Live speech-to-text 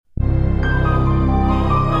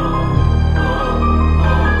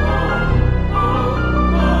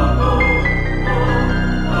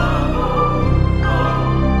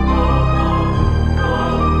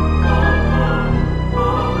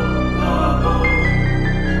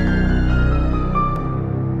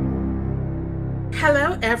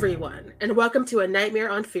everyone, and welcome to A Nightmare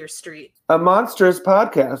on Fierce Street, a monstrous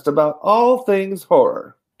podcast about all things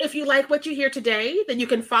horror. If you like what you hear today, then you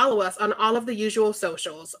can follow us on all of the usual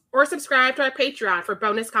socials or subscribe to our Patreon for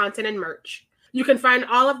bonus content and merch. You can find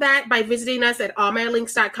all of that by visiting us at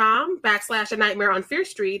allmylinks.com/A Nightmare on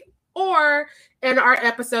Fierce Street or in our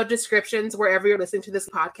episode descriptions wherever you're listening to this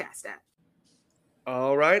podcast at.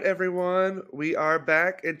 All right, everyone, we are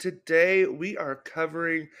back, and today we are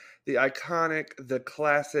covering the iconic, the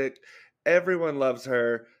classic, everyone loves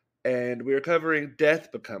her, and we're covering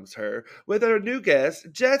Death Becomes Her with our new guest,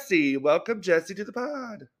 Jessie. Welcome, Jessie, to the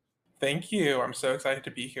pod. Thank you. I'm so excited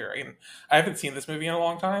to be here. I haven't seen this movie in a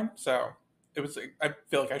long time, so I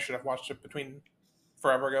feel like I should have watched it between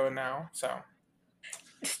forever ago and now. So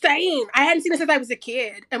same. I hadn't seen it since I was a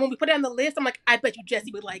kid, and when we put it on the list, I'm like, I bet you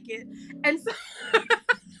Jessie would like it, and so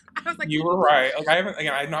I was like, you were right. Like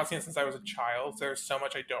I've not seen it since I was a child. So there's so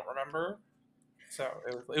much I don't remember. So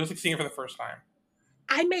it was like seeing it for the first time.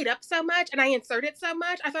 I made up so much and I inserted so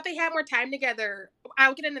much. I thought they had more time together.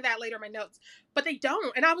 I'll get into that later in my notes, but they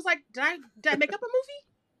don't. And I was like, did I make up a movie?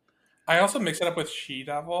 I also mix it up with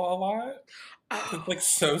She-Devil a lot. Oh. It's like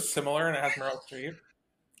so similar, and it has Meryl Streep.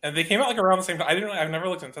 And they came out like around the same time. I've never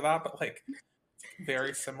looked into that, but like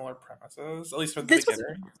very similar premises, at least for the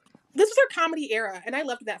beginning. This was her comedy era, and I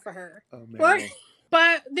loved that for her. Oh man.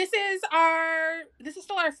 But this is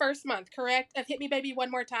still our first month, correct? Of Hit Me Baby One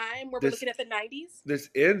More Time, where we're looking at the 90s. This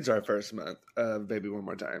ends our first month of Baby One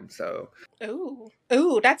More Time, so. Ooh,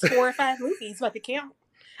 that's 4 or 5 movies, but to count.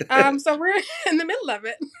 So we're in the middle of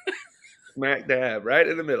it. Smack dab, right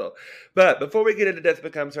in the middle. But before we get into Death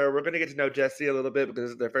Becomes Her, we're going to get to know Jessie a little bit because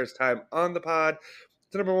this is their first time on the pod.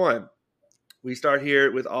 So number one, we start here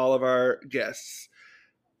with all of our guests.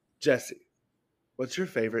 Jessie, what's your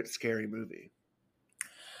favorite scary movie?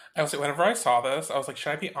 I was like, whenever I saw this, I was like,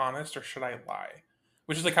 should I be honest or should I lie?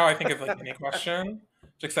 Which is like how I think of like any question.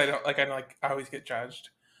 Just because I always get judged.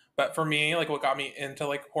 But for me, like what got me into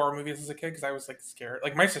like horror movies as a kid, because I was like scared.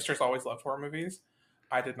 Like my sisters always loved horror movies.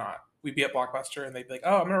 I did not. We'd be at Blockbuster and they'd be like,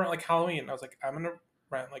 oh, I'm gonna rent like Halloween. And I was like, I'm gonna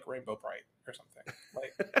rent like Rainbow Bright or something.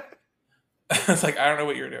 Like it's like I don't know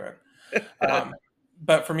what you're doing.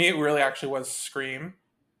 But for me, it really actually was Scream.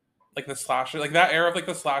 Like the slasher, like that era of like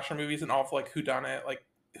the slasher movies and all of like whodunit, like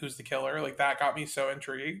who's the killer, like that got me so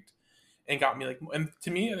intrigued and got me like, and to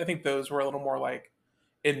me, I think those were a little more like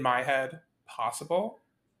in my head possible,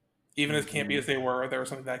 even as campy as they were. There was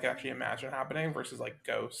something that I could actually imagine happening versus like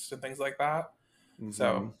ghosts and things like that. Mm-hmm.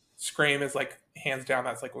 So Scream is like hands down.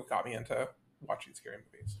 That's like what got me into watching scary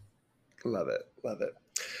movies. Love it.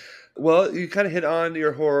 Well, you kind of hit on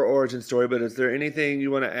your horror origin story, but is there anything you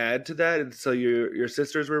want to add to that? And so your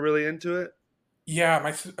sisters were really into it? Yeah,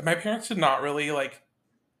 my parents did not really like.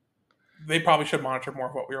 They probably should monitor more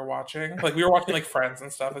of what we were watching. Like we were watching like Friends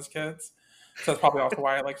and stuff as kids, so that's probably also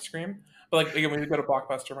why I like Scream. But like again, when we go to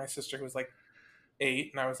Blockbuster, my sister who was like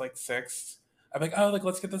 8 and I was like 6, I'm like, oh, like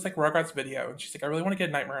let's get this like Rugrats video, and she's like, I really want to get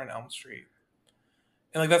Nightmare on Elm Street.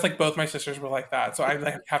 And like that's like both my sisters were like that, so I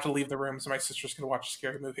like have to leave the room so my sisters can watch a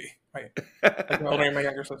scary movie. My older and my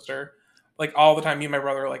younger sister, like all the time, me and my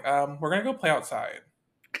brother are like, we're gonna go play outside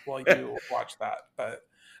while you watch that. But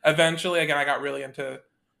eventually, again, I got really into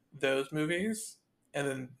those movies, and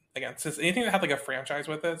then again, since anything that had like a franchise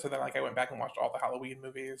with it, so then like I went back and watched all the Halloween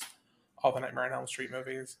movies, all the Nightmare on Elm Street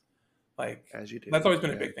movies. Like, as you do. That's always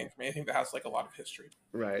been a big thing for me. I think that has like a lot of history.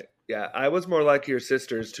 Right. Yeah. I was more like your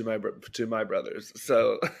sisters to my brothers.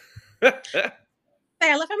 So. Hey,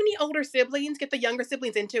 I love how many older siblings get the younger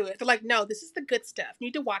siblings into it. They're like, no, this is the good stuff. You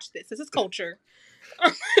need to watch this. This is culture.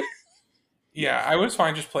 Yeah, I was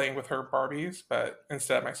fine just playing with her Barbies, but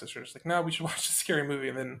instead my sister was like, no, we should watch a scary movie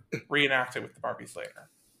and then reenact it with the Barbies later.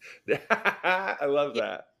 I love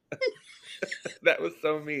that. That was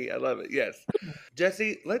so me. I love it. Yes.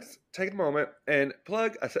 Jessie, let's take a moment and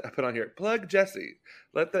plug Jessie.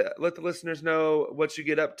 Let the listeners know what you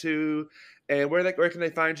get up to and where can they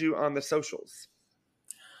find you on the socials.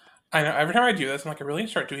 I know every time I do this, I'm like, I really need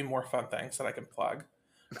to start doing more fun things that I can plug.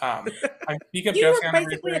 I speak of you Jessie are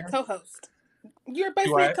basically a co-host. You're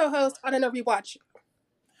basically a co-host on In a Rewatch.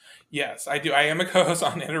 Yes, I do. I am a co-host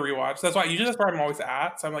on In a Rewatch. That's where I'm always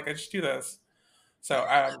at. So I'm like, I just do this.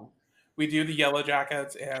 So we do the Yellow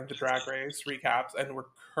Jackets and the Drag Race recaps, and we're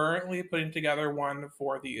currently putting together one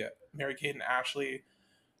for the Mary-Kate and Ashley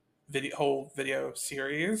whole video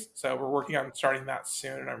series. So we're working on starting that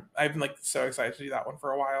soon, and I've been like so excited to do that one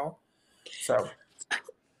for a while. So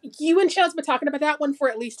you and Shell's been talking about that one for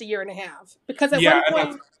at least a year and a half because at one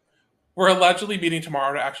point We're allegedly meeting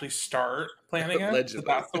tomorrow to actually start planning it. So Allegedly.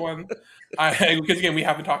 that's the one. Because again, we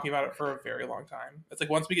have been talking about it for a very long time. It's like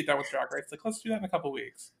once we get done with Drag Race, like let's do that in a couple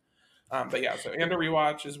weeks. But yeah, so and a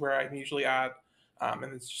rewatch is where I'm usually at,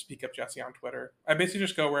 and it's just Speak Up Jesse on Twitter. I basically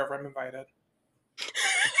just go wherever I'm invited.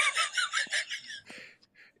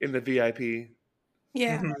 In the VIP.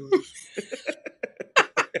 Yeah.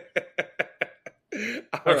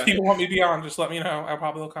 If people want me to be on, just let me know. I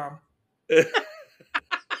probably will come.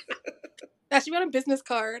 That should be on a business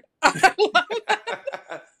card.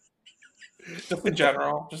 Just in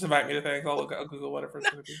general, just invite me to things. I'll Google whatever it's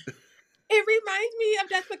going to be. It reminds me of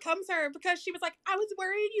Death Becomes Her because she was like, I was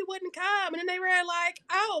worried you wouldn't come. And then they were like,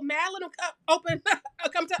 oh, Madeline will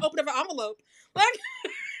come to open up an envelope. Like,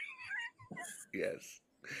 Yes.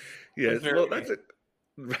 Well,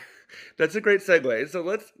 that's a great segue. So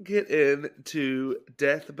let's get into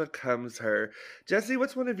Death Becomes Her. Jesse,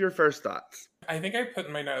 what's one of your first thoughts? I think I put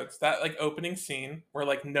in my notes that like opening scene where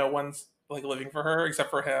like no one's like living for her except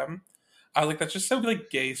for him. I was like, that's just so like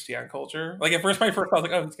gay stan culture. Like at first, my first thought was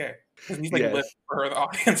like, oh, he's gay because he's like living for her, the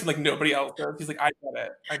audience, and like nobody else does. He's like, I get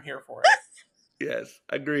it, I'm here for it. Yes,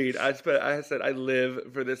 agreed. I said I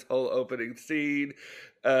live for this whole opening scene.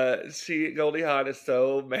 Goldie Hawn is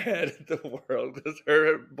so mad at the world because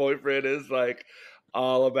her boyfriend is like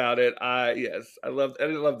all about it. I love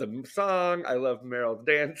the song. I love Meryl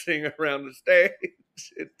dancing around the stage.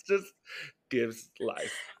 It just gives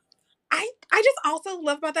life. I just also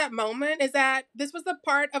love about that moment is that this was the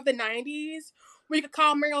part of the 90s where you could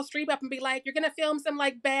call Meryl Streep up and be like, you're going to film some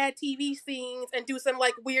like bad TV scenes and do some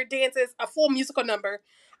like weird dances, a full musical number.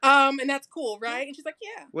 And that's cool, right? And she's like,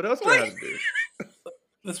 yeah. What else do I have to do?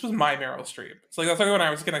 This was my Meryl Streep. So like that's like when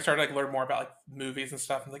I was I started like learn more about like movies and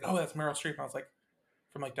stuff. And like, oh, that's Meryl Streep. And I was like,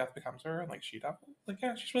 from like Death Becomes Her and like She Devil. Like,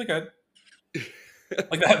 yeah, she's really good.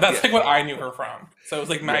 Like that's like what I knew her from. So it was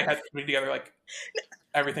like my head putting together like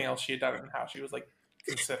everything else she had done and how she was like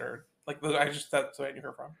considered. Like that's what I knew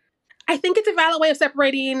her from. I think it's a valid way of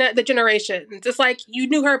separating the generations. It's like you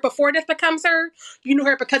knew her before Death Becomes Her, you knew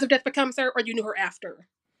her because of Death Becomes Her, or you knew her after.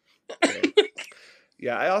 Okay.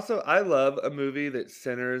 Yeah, I love a movie that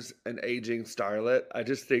centers an aging starlet. I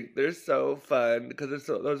just think they're so fun because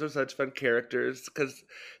those are such fun characters. Because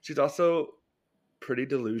she's also pretty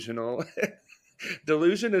delusional.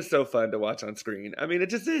 Delusion is so fun to watch on screen. I mean, it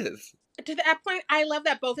just is. To that point, I love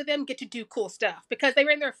that both of them get to do cool stuff because they were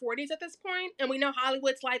in their 40s at this point, and we know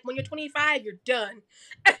Hollywood's like, when you're 25, you're done.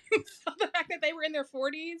 And so the fact that they were in their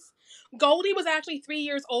 40s, Goldie was actually 3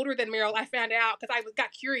 years older than Meryl, I found out, because I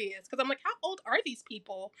got curious, because I'm like, how old are these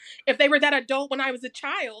people if they were that adult when I was a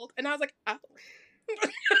child? And I was like, oh.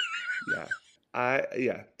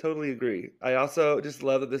 Yeah, totally agree. I also just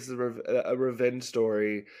love that this is a revenge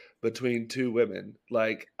story between two women.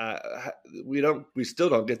 Like we still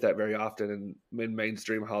don't get that very often in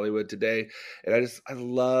mainstream Hollywood today. And I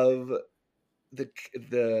love the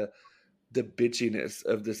bitchiness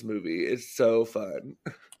of this movie. It's so fun.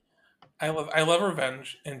 I love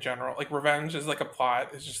revenge in general. Like revenge is like a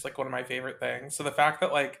plot is just like one of my favorite things. So the fact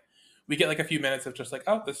that like we get like a few minutes of just like,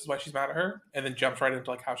 oh, this is why she's mad at her, and then jumps right into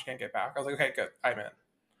like how she can't get back. I was like, okay, good, I'm in.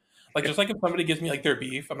 Like just like if somebody gives me like their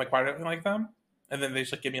beef, I'm like, why don't you like them? And then they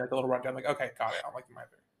just like give me like a little rundown. I'm like, okay, got it. I don't like them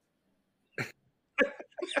either.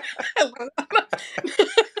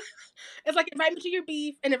 It's like invite me to your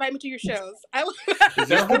beef and invite me to your shows.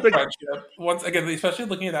 Their whole friendship, once again, especially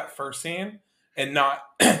looking at that first scene, and not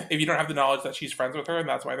if you don't have the knowledge that she's friends with her and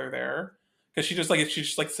that's why they're there, because she's just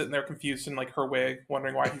like sitting there confused in like her wig,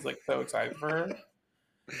 wondering why he's like so excited for her,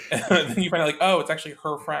 and then you find out like, oh, it's actually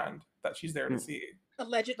her friend that she's there to see.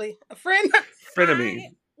 Allegedly, a friend.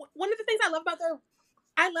 Frenemy. One of the things I love about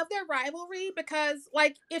their rivalry because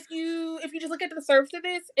like if you just look at the surface of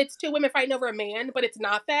this, it's two women fighting over a man, but it's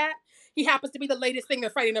not that. He happens to be the latest thing they're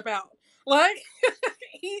fighting about. Like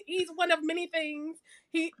he's one of many things.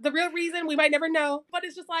 The real reason we might never know, but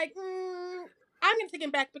it's just like I'm gonna take him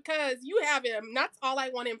back because you have him. That's all I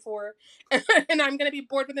want him for, and I'm gonna be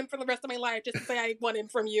bored with him for the rest of my life just to say I want him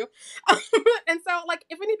from you. And so, like,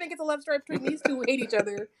 if anything, it's a love story between these two who hate each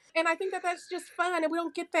other, and I think that that's just fun, and we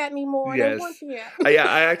don't get that anymore. Yes. And I want that.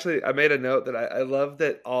 Yeah, I made a note that I love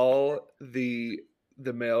that all the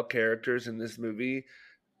male characters in this movie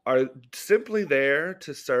are simply there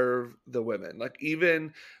to serve the women. Like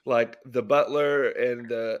even like the butler and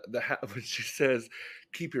the when she says,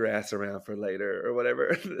 "Keep your ass around for later" or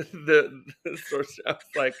whatever. the source shop's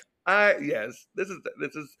like, yes, this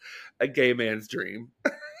is a gay man's dream.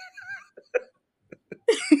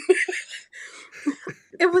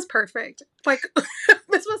 It was perfect. Like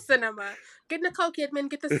this was cinema. Get Nicole Kidman,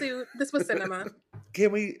 get the suit. This was cinema.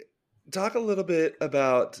 Can we talk a little bit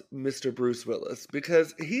about Mr. Bruce Willis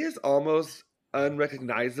because he is almost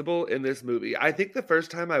unrecognizable in this movie. I think the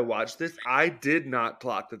first time I watched this, I did not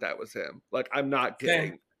clock that was him. Like, I'm not Same.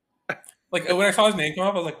 kidding. Like when I saw his name come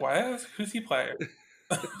up, I was like, "What? Who's he play?"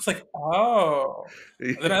 I was like, "Oh."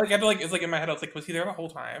 And then I had to like, it's like in my head, I was like, "Was he there the whole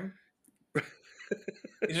time?"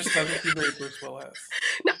 It just doesn't seem very Bruce Willis.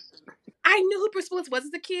 No, I knew who Bruce Willis was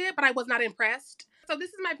as a kid, but I was not impressed. So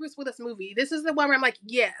this is my Bruce Willis movie. This is the one where I'm like,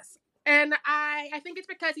 yes. And I think it's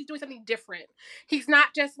because he's doing something different. He's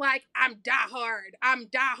not just like, I'm Die Hard. I'm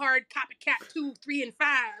Die Hard Copycat 2, 3, and 5.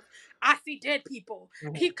 I see dead people.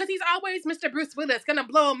 Because he's always Mr. Bruce Willis, gonna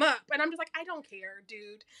blow him up. And I'm just like, I don't care,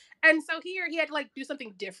 dude. And so here he had to like do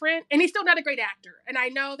something different. And he's still not a great actor. And I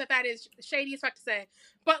know that that is shady as fuck to say.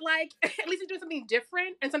 But like, at least he's doing something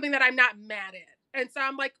different and something that I'm not mad at. And so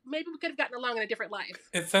I'm like, maybe we could have gotten along in a different life.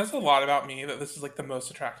 It says a lot about me that this is like the most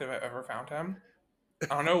attractive I've ever found him.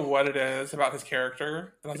 I don't know what it is about his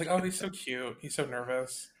character, but I was like, oh, he's so cute. He's so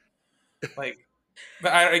nervous. Like,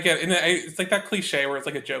 but I get it's like that cliche where it's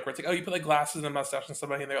like a joke where it's like, oh, you put like glasses and a mustache on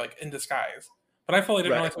somebody and they're like in disguise. But I fully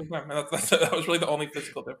didn't realize it was him. And that was really the only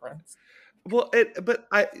physical difference. Well,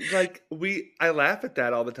 I laugh at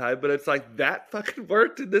that all the time, but it's like that fucking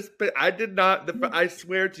worked in this. I did not. I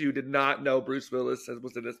swear to you, did not know Bruce Willis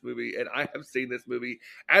was in this movie, and I have seen this movie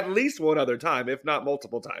at least one other time, if not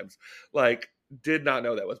multiple times. Like, did not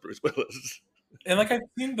know that was Bruce Willis. And like I've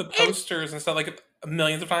seen the posters and stuff like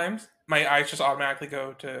millions of times. My eyes just automatically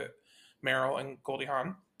go to Meryl and Goldie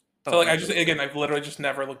Hawn. So like I've literally just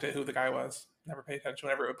never looked at who the guy was. Never paid attention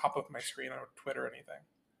whenever it would pop up on my screen on Twitter or anything.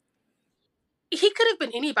 He could have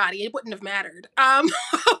been anybody. It wouldn't have mattered.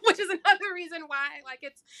 Which is another reason why, like,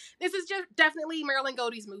 this is just definitely Marilyn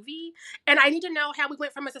Goldie's movie. And I need to know how we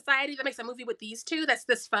went from a society that makes a movie with these two that's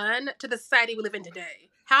this fun to the society we live in today.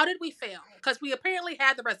 How did we fail? Because we apparently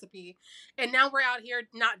had the recipe, and now we're out here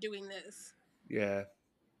not doing this. Yeah.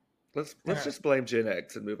 Let's just blame Gen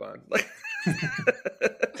X and move on.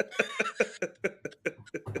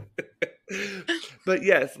 But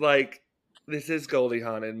yes, like, this is Goldie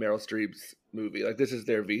Hawn and Meryl Streep's movie. Like, this is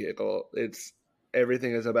their vehicle. It's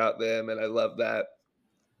everything is about them, and I love that.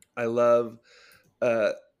 I love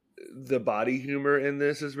the body humor in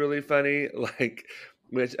this is really funny. Like,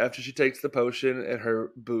 which after she takes the potion and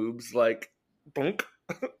her boobs like bonk,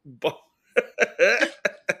 bonk.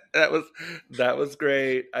 that was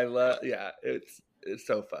great. I love. Yeah, it's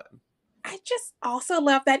so fun. I just also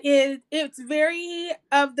love that it's very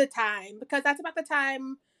of the time, because that's about the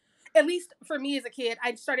time, at least for me as a kid,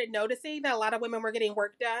 I started noticing that a lot of women were getting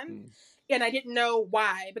work done. And I didn't know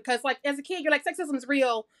why. Because, like, as a kid, you're like, sexism's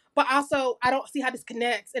real. But also, I don't see how this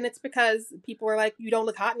connects. And it's because people are like, you don't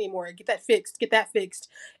look hot anymore. Get that fixed. Get that fixed.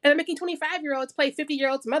 And they're making 25-year-olds play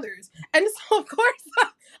 50-year-olds' mothers. And so, of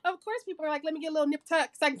course, people are like, let me get a little nip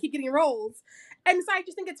tuck so I can keep getting roles. And so I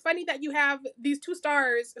just think it's funny that you have these two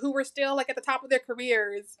stars who were still, like, at the top of their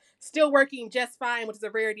careers, still working just fine, which is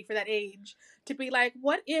a rarity for that age, to be like,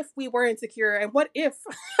 what if we were insecure? And what if...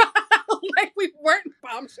 like we weren't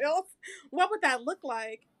bombshells? What would that look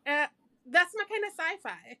like? That's my kind of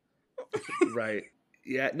sci-fi. Right.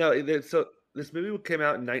 Yeah. No. So this movie came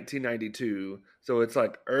out in 1992. So it's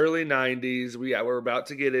like early 90s. We're about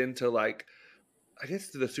to get into, like, I guess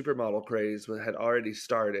the supermodel craze had already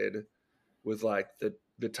started with like the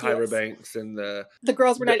Tyra Banks and the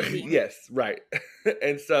girls were not eating. Yes. Right.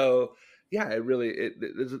 And so yeah,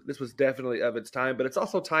 this was definitely of its time, but it's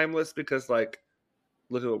also timeless because, like,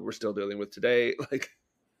 look at what we're still dealing with today. Like,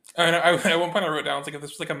 at one point I wrote down, it's like, if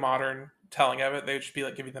this was like a modern telling of it, they would just be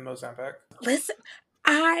like giving them Ozempic. Listen,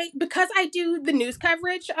 because I do the news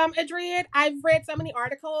coverage, Adrienne, I've read so many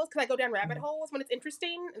articles because I go down rabbit holes when it's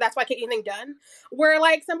interesting. That's why I can't get anything done. Where,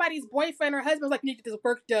 like, somebody's boyfriend or husband was like, you need to get this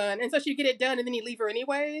work done. And so she'd get it done and then he'd leave her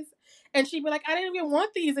anyways. And she'd be like, I didn't even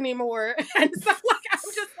want these anymore. And so, like, I'm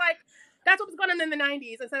just like, that's what was going on in the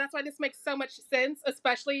 90s. And so that's why this makes so much sense,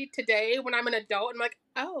 especially today when I'm an adult. I'm like,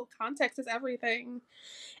 oh, context is everything.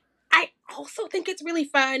 I also think it's really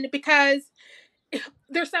fun because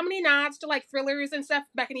there's so many nods to, like, thrillers and stuff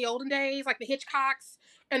back in the olden days, like the Hitchcocks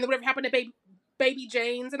and the Whatever Happened to Baby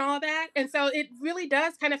Janes and all that. And so it really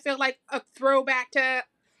does kind of feel like a throwback to...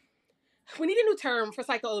 We need a new term for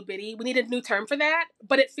Psycho Old Biddy. We need a new term for that,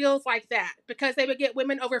 but it feels like that because they would get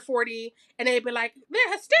women over 40 and they'd be like,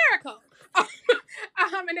 they're hysterical.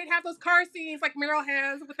 And they'd have those car scenes like Meryl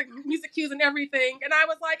has with the music cues and everything. And I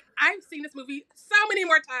was like, I've seen this movie so many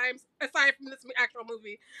more times aside from this actual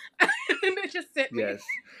movie. And it just sent me. Yes.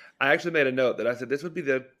 I actually made a note that I said this would be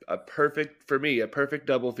a perfect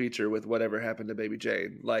double feature with Whatever Happened to Baby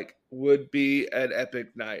Jane. Like, would be an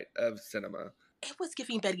epic night of cinema. it was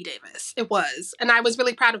giving Betty Davis. It was. And I was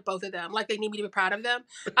really proud of both of them. Like, they need me to be proud of them.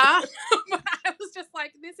 But I was just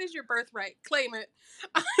like, this is your birthright. Claim it.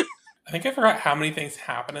 I think I forgot how many things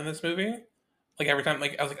happen in this movie. Like, every time,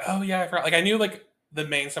 like, I was like, oh, yeah, I forgot. Like, I knew, like, the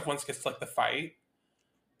main stuff once it gets to, like, the fight.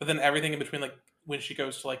 But then everything in between, like, when she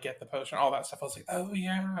goes to, like, get the potion, all that stuff, I was like, oh,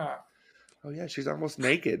 yeah. Oh, yeah, she's almost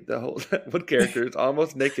naked. The whole one character is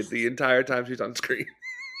almost naked the entire time she's on screen.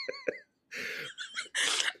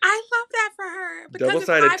 I love that for her.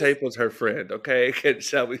 Double-sided tape was her friend, okay?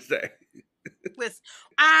 Shall we say? Listen,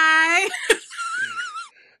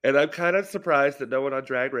 And I'm kind of surprised that no one on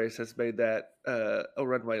Drag Race has made that a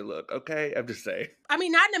runway look, okay? I'm just saying. I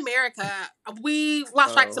mean, not in America. We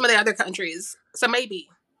lost track of some of the other countries. So maybe.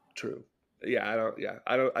 True. Yeah,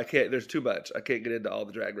 I can't, there's too much. I can't get into all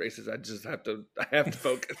the Drag Races. I have to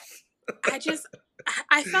focus.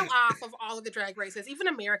 I fell off of all of the Drag Races, even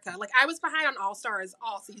America. Like, I was behind on All Stars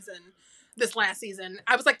all season. This last season,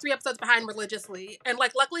 I was like 3 episodes behind religiously, and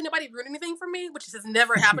like luckily nobody ruined anything for me, which has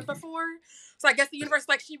never happened before. So I guess the universe,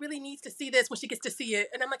 like, she really needs to see this when she gets to see it,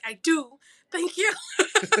 and I'm like, I do. Thank you.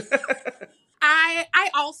 I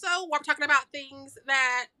also, while we're talking about things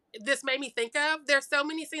that this made me think of, there's so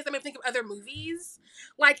many things that made me think of other movies.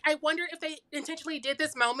 Like, I wonder if they intentionally did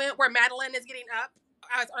this moment where Madeline is getting up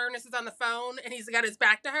as Ernest is on the phone and he's got his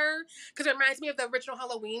back to her, because it reminds me of the original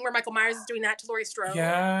Halloween where Michael Myers is doing that to Laurie Strode.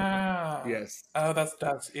 Yeah. Yes. Oh, that's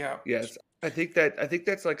yeah. Yes, I think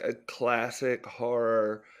that's like a classic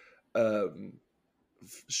horror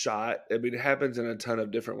shot. I mean, it happens in a ton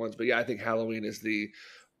of different ones, but yeah, I think Halloween is the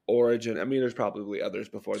origin. I mean, there's probably others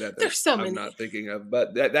before that There's so many I'm not thinking of,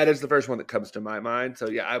 but that is the first one that comes to my mind. So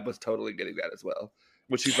yeah, I was totally getting that as well.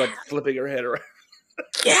 When she's like flipping her head around.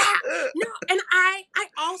 Yeah. No, and I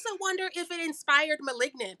also wonder if it inspired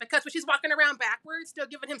Malignant, because when she's walking around backwards, still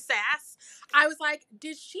giving him sass, I was like,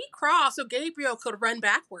 did she crawl so Gabriel could run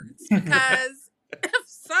backwards? Because if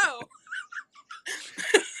so.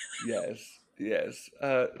 Yes.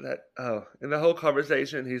 In the whole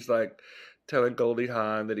conversation, he's like telling Goldie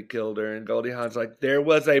Hawn that he killed her, and Goldie Hawn's like, there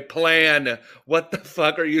was a plan. What the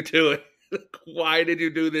fuck are you doing? Why did you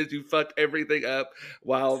do this? You fucked everything up,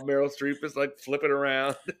 while Meryl Streep is like flipping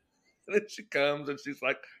around. And then she comes and she's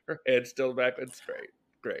like, her head's still back. It's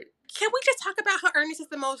great. Can we just talk about how Ernest is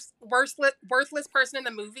the most worthless person in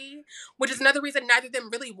the movie? Which is another reason neither of them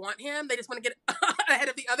really want him. They just want to get ahead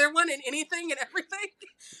of the other one in anything and everything.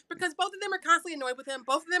 Because both of them are constantly annoyed with him.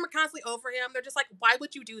 Both of them are constantly over him. They're just like, why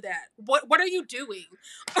would you do that? What are you doing?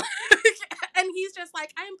 And he's just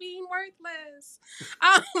like, I'm being worthless.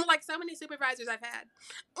 Like so many supervisors I've had.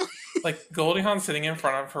 Like Goldie Hawn sitting in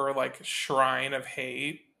front of her like shrine of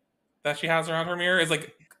hate that she has around her mirror is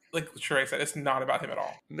like Sheree said, it's not about him at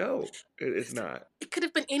all. No, it's not. It could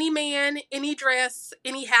have been any man, any dress,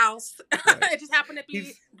 any house. Right. It just happened to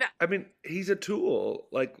be that. I mean, he's a tool,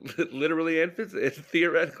 like literally and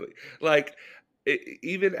theoretically. Like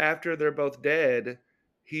even after they're both dead,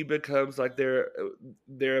 he becomes like their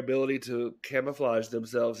ability to camouflage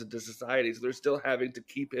themselves into society. So they're still having to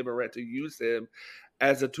keep him around, to use him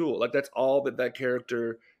as a tool. Like that's all that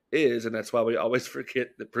character is, and that's why we always forget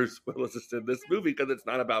that Bruce Willis is in this movie, because it's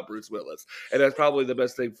not about Bruce Willis. And that's probably the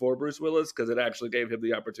best thing for Bruce Willis, because it actually gave him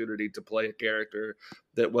the opportunity to play a character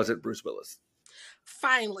that wasn't Bruce Willis.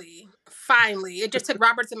 Finally, it just took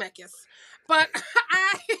Robert Zemeckis. But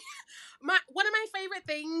one of my favorite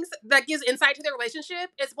things that gives insight to their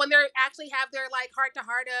relationship is when they actually have their like heart to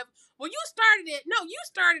heart of, well, you started it. No, you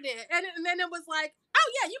started it. And then it was like,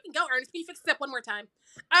 oh yeah, you can go, Ernest. Can you fix this up one more time?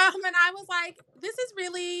 And I was like, this is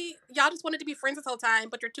really, y'all just wanted to be friends this whole time,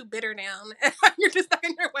 but you're too bitter now. You're just stuck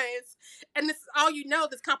in your ways. And this is all you know,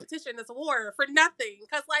 this competition, this war for nothing.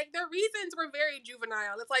 Because like their reasons were very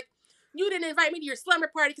juvenile. It's like, you didn't invite me to your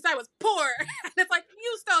slumber party because I was poor. And it's like,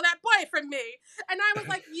 you stole that boy from me. And I was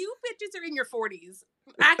like, you bitches are in your 40s.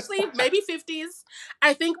 Actually, maybe 50s.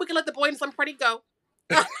 I think we can let the boy in the slumber party go.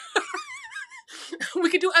 We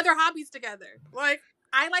could do other hobbies together. Like,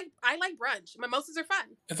 I like brunch. Mimosas are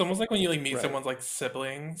fun. It's almost like when you like meet someone's like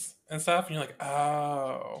siblings and stuff, and you're like,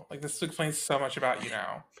 oh, like this explains so much about you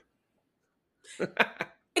now.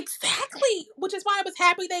 Exactly. Which is why I was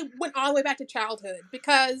happy they went all the way back to childhood,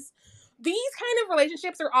 because these kind of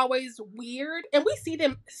relationships are always weird, and we see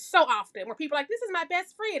them so often where people are like, this is my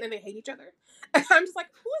best friend, and they hate each other. And I'm just like,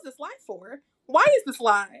 who is this lie for? Why is this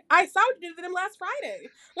lie? I saw what you did to them last Friday.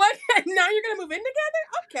 Like, now you're going to move in together?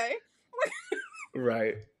 Okay.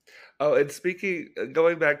 Right. Oh, and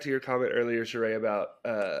going back to your comment earlier, Sheree, about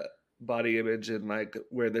body image and like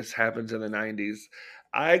where this happens in the 90s,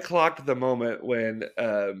 I clocked the moment when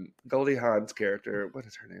Goldie Hawn's character, what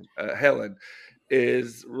is her name? Helen,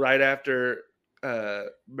 is right after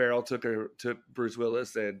Meryl took Bruce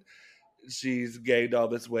Willis, and she's gained all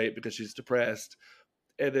this weight because she's depressed.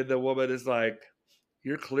 And then the woman is like,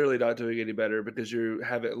 "You're clearly not doing any better because you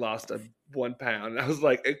haven't lost 1 pound." And I was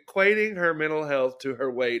like, equating her mental health to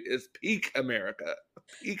her weight is peak America.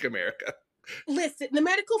 Peak America. Listen, the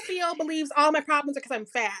medical field believes all my problems are because I'm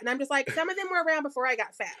fat. And I'm just like, some of them were around before I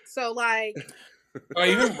got fat. So, like... I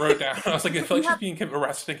even wrote down, I was like, I feel like she's being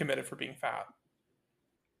arrested and committed for being fat.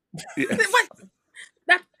 Yes.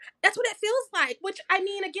 That's what it feels like. Which, I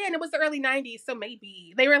mean, again, it was the early 90s, so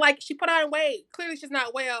maybe. They were like, she put on weight. Clearly she's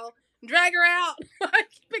not well. Drag her out.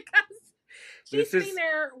 Because she's sitting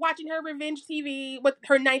there watching her revenge TV with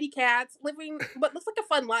her 90 cats, living what looks like a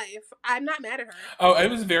fun life. I'm not mad at her. Oh,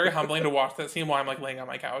 it was very humbling to watch that scene while I'm like laying on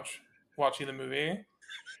my couch watching the movie.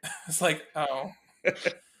 It's like, oh.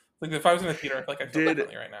 Like if I was in the theater, I feel like I feel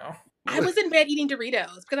differently right now. I was in bed eating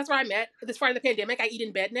Doritos because that's where I'm at. This part of the pandemic, I eat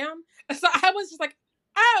in bed now. So I was just like,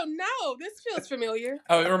 oh no, this feels familiar.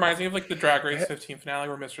 Oh, it reminds me of like the Drag Race 15 finale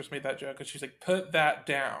where Mistress made that joke because she's like, put that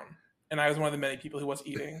down. And I was one of the many people who was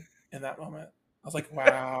eating in that moment. I was like,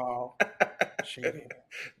 wow. Shady.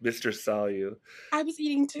 Mistress saw you. I was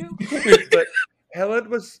eating too. But Helen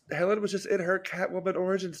was just in her Catwoman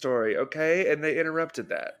origin story, okay? And they interrupted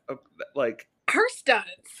that. Like, her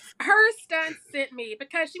stunts sent me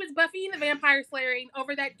because she was Buffy and the Vampire Slaying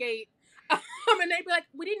over that gate. And they'd be like,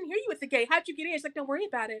 we didn't hear you at the gate. How'd you get in? She's like, don't worry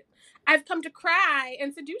about it. I've come to cry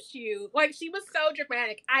and seduce you. Like, she was so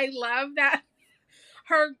dramatic. I love that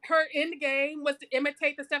her end game was to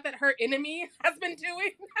imitate the stuff that her enemy has been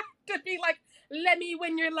doing. To be like, let me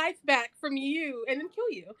win your life back from you and then kill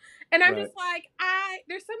you. And I'm just like,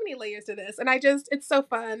 there's so many layers to this. And it's so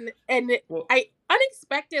fun. And I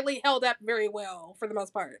unexpectedly held up very well for the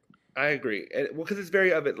most part. I agree. And, well, because it's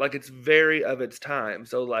very of its time.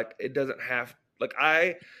 So, like, it doesn't have, like,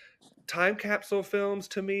 time capsule films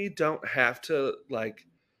to me don't have to, like,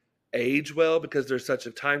 age well because there's such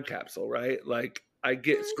a time capsule, right? Like, I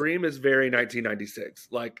get Scream is very 1996.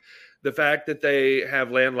 Like, the fact that they have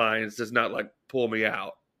landlines does not, like, pull me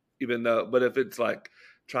out, but if it's, like,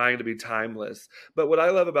 trying to be timeless. But what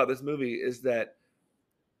I love about this movie is that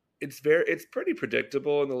it's pretty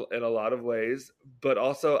predictable in a lot of ways, but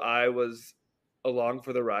also I was along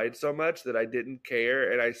for the ride so much that I didn't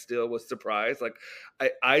care, and I still was surprised. Like,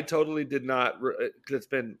 I totally did not, because it's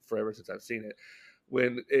been forever since I've seen it.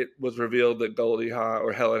 When it was revealed that Goldie Hawn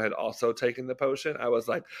or Helen had also taken the potion, I was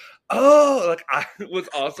like, oh, like I was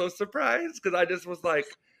also surprised because I just was like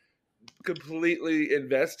completely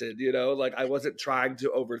invested, like I wasn't trying to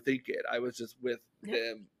overthink it. I was just with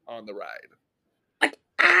them on the ride.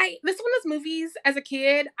 This is one of those movies, as a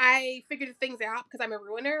kid, I figured things out because I'm a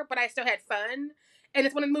ruiner, but I still had fun. And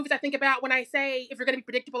it's one of the movies I think about when I say, if you're going to be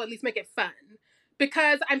predictable, at least make it fun.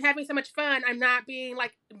 Because I'm having so much fun, I'm not being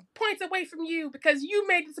like points away from you because you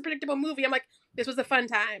made this a predictable movie. I'm like, this was a fun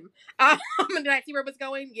time. Did I see where it was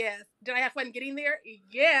going? Yes. Did I have fun getting there?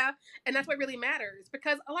 Yeah. And that's what really matters,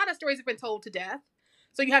 because a lot of stories have been told to death.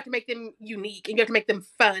 So you have to make them unique and you have to make them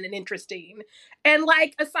fun and interesting. And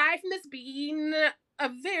like, aside from this being a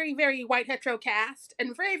very, very white hetero cast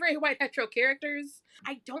and very, very white hetero characters,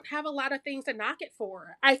 I don't have a lot of things to knock it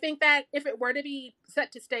for. I think that if it were to be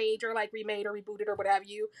set to stage or like remade or rebooted or what have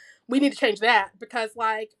you, we need to change that, because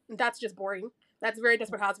like, that's just boring. That's very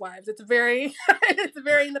Desperate Housewives. It's very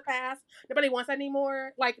in the past. Nobody wants that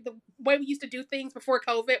anymore. Like the way we used to do things before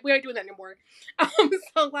COVID, we aren't doing that anymore.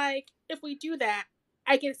 So like, if we do that,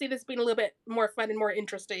 I can see this being a little bit more fun and more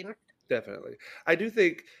interesting. Definitely. I do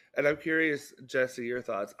think, and I'm curious, Jesse, your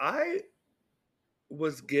thoughts. I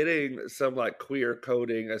was getting some like queer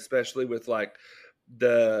coding, especially with like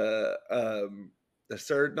the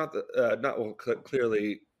surgeon,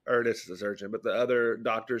 clearly Ernest is a surgeon, but the other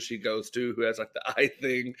doctor she goes to who has like the eye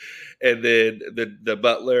thing, and then the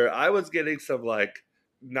butler. I was getting some like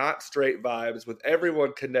not straight vibes with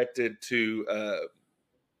everyone connected to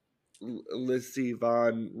Lizzie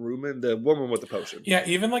Von Rumen, the woman with the potion. Yeah,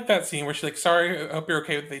 even like that scene where she's like, sorry, I hope you're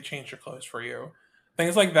okay with they changed your clothes for you.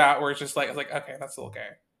 Things like that where it's just like, okay, that's still okay.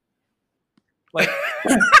 Like,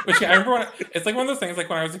 but yeah, I remember it's like one of those things like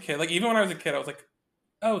when I was a kid, like even when I was a kid, I was like,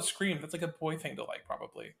 oh, Scream, that's like a boy thing to like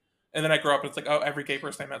probably. And then I grew up and it's like, oh, every gay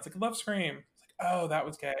person I met, it's like, love Scream. It's like, oh, that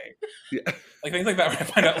was gay. Yeah. Like things like that where I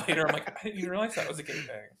find out later, I'm like, I didn't even realize that was a gay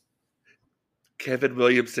thing. Kevin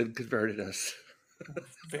Williamson converted us.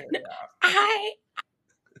 Very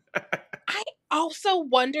I also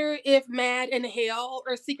wonder if Mad and Hale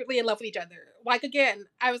are secretly in love with each other. Like, again,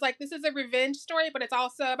 I was like, this is a revenge story, but it's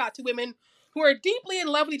also about two women who are deeply in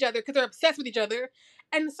love with each other because they're obsessed with each other.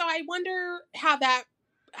 And so I wonder how that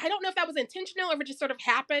I don't know if that was intentional or if it just sort of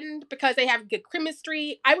happened because they have good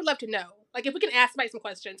chemistry. I would love to know. Like, if we can ask somebody some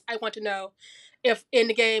questions, I want to know if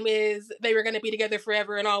Endgame is they were going to be together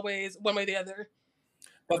forever and always, one way or the other.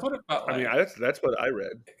 That's what it felt I like. mean, that's what I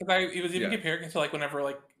read. Because it was even Yeah. comparing it to like whenever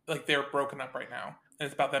like they're broken up right now, and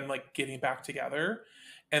it's about them like getting back together,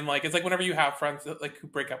 and like it's like whenever you have friends that like who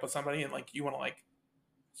break up with somebody and like you want to like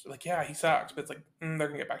yeah, he sucks, but it's like they're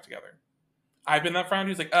gonna get back together. I've been that friend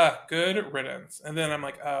who's like, good riddance, and then I'm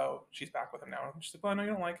like, oh, she's back with him now. And she's like, well, no,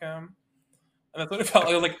 you don't like him, and that's what it felt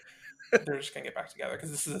like. I was like, they're just gonna get back together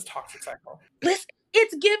because this is a toxic cycle. Listen,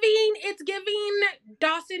 it's giving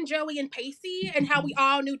Dawson, Joey, and Pacey, and how we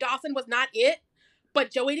all knew Dawson was not it,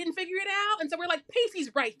 but Joey didn't figure it out, and so we're like, Pacey's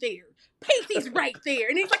right there, Pacey's right there,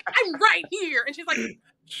 and he's like, I'm right here, and she's like,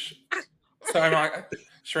 so I'm like,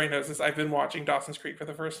 Sheree knows this. I've been watching Dawson's Creek for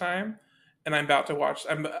the first time, and I'm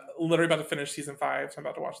literally about to finish season 5, so I'm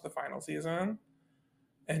about to watch the final season,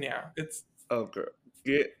 and yeah, it's Oh, girl,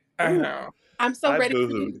 I know. I'm so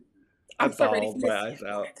ready. I'm so ready for my eyes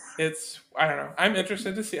out. I don't know. I'm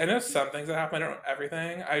interested to see. I know some things that happen. I don't know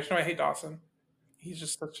everything. I just know I hate Dawson. He's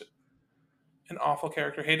just such an awful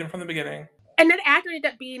character. Hate him from the beginning. And that actor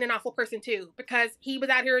ended up being an awful person too, because he was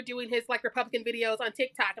out here doing his like Republican videos on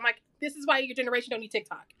TikTok. I'm like, this is why your generation don't need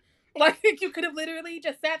TikTok. Like, you could have literally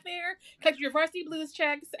just sat there, collected your Varsity Blues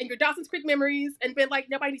checks and your Dawson's Creek memories, and been like,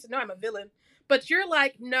 nobody needs to know I'm a villain. But you're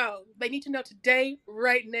like, no, they need to know today,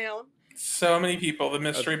 right now. So many people, the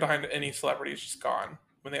mystery behind any celebrity is just gone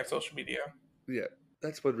when they have social media. Yeah,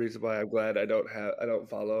 that's one reason why I'm glad I don't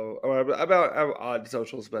follow. Or I'm on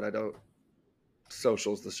socials, but I don't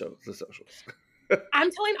socials the socials.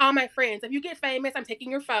 I'm telling all my friends, if you get famous, I'm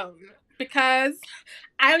taking your phone, because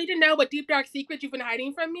I don't need to know what deep dark secrets you've been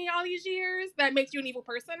hiding from me all these years that makes you an evil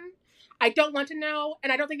person. I don't want to know,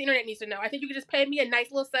 and I don't think the internet needs to know. I think you could just pay me a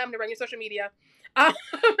nice little sum to run your social media and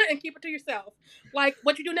keep it to yourself. Like,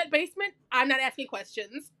 what you do in that basement, I'm not asking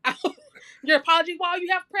questions. Your apology wall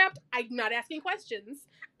you have prepped, I'm not asking questions.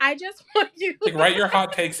 I just want you like write your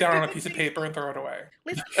hot takes down on a piece of paper and throw it away.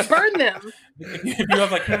 Let's burn them. If you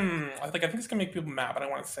have like, I think it's gonna make people mad, but I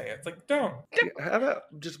want to say it. It's like, don't. How about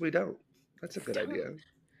just we don't? That's a good idea.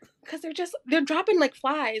 Because they're dropping like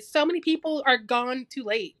flies. So many people are gone too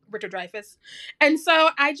late, Richard Dreyfuss. And so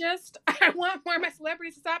I want more of my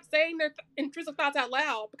celebrities to stop saying their intrusive thoughts out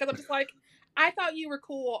loud, because I'm just like, I thought you were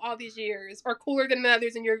cool all these years, or cooler than the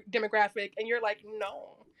others in your demographic, and you're like,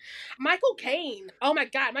 no. Michael Caine. Oh my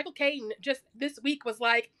God. Michael Caine just this week was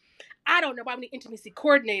like, I don't know how many intimacy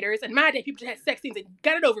coordinators. In my day, people just had sex scenes and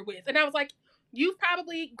got it over with. And I was like, you've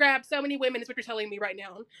probably grabbed so many women, is what you're telling me right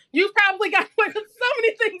now. You've probably got so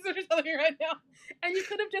many things that you're telling me right now. And you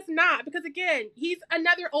could have just not, because again, he's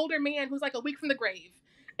another older man who's like a week from the grave.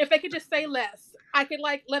 If they could just say less, I could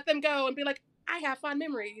like let them go and be like, I have fond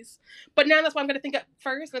memories. But now that's what I'm going to think up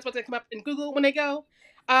first. And that's what's going to come up in Google when they go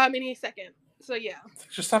any second. So yeah.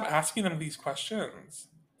 Just stop asking them these questions.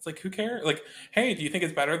 It's like, who cares? Like, hey, do you think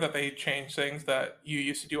it's better that they change things that you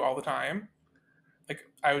used to do all the time? Like,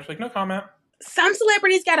 I was like, no comment. Some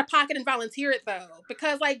celebrities got a pocket and volunteer it though,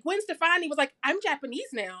 because like Gwen Stefani was like, I'm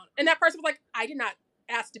Japanese now, and that person was like, I did not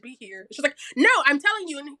ask to be here. She's like, no, I'm telling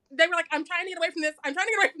you, and they were like, I'm trying to get away from this. I want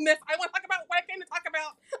to talk about what I came to talk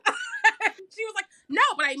about. She was like, no,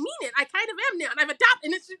 but I mean it. I kind of am now, and I've adopted.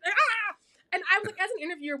 And it's just, And I was like, as an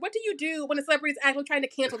interviewer, what do you do when a celebrity is actually trying to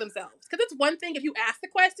cancel themselves? Because it's one thing if you ask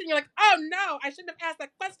the question, you're like, oh no, I shouldn't have asked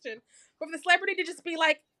that question. But for the celebrity to just be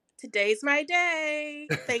like, today's my day.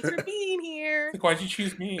 Thanks for being here. Like, why'd you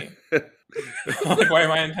choose me? Like, why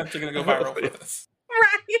am I intentionally going to go viral for this?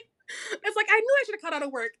 Right. It's like, I knew I should have cut out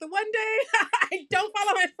of work. The one day I don't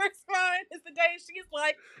follow my first one is the day she's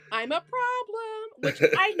like, I'm a problem. Which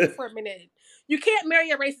I knew for a minute. You can't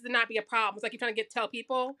marry a racist and not be a problem. It's like you're trying to tell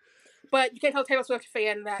people. But you can't tell Taylor Swift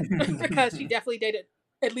fan that because she definitely dated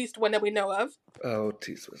at least one that we know of. Oh,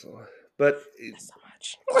 T-Swizzle. But that's so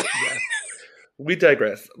much. Yeah. We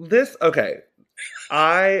digress.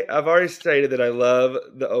 I've already stated that I love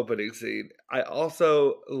the opening scene. I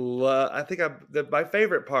also my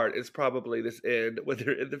favorite part is probably this end when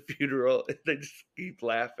they're in the funeral and they just keep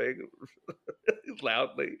laughing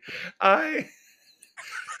loudly. I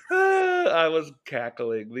was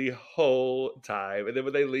cackling the whole time. And then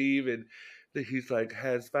when they leave and he's like,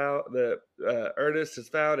 Ernest has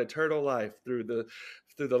found eternal life through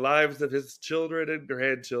the lives of his children and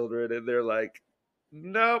grandchildren. And they're like,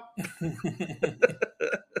 nope.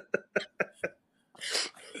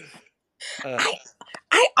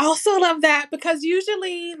 I also love that, because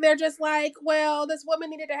usually they're just like, well, this woman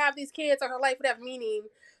needed to have these kids or her life would have meaning.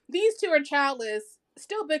 These two are childless,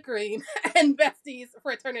 still bickering and besties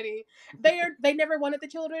for eternity. They never wanted the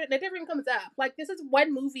children. It never even comes up. Like, this is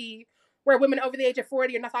one movie where women over the age of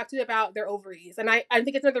 40 are not talked to about their ovaries. And I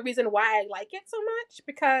think it's another reason why I like it so much,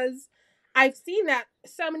 because I've seen that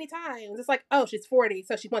so many times. It's like, oh, she's 40,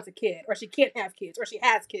 so she wants a kid, or she can't have kids, or she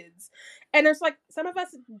has kids. And there's like, some of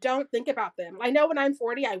us don't think about them. I know when I'm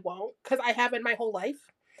 40, I won't, because I haven't my whole life.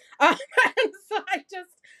 And so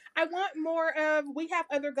I want more of, we have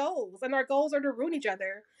other goals, and our goals are to ruin each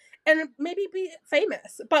other and maybe be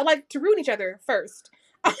famous, but like to ruin each other first.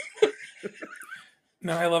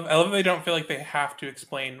 No, I love they don't feel like they have to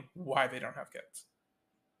explain why they don't have kids.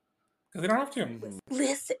 Because they don't have to.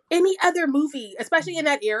 Listen, any other movie, especially in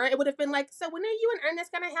that era, it would have been like, so when are you and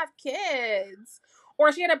Ernest gonna have kids?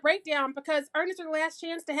 Or she had a breakdown because Ernest was the last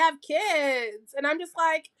chance to have kids. And I'm just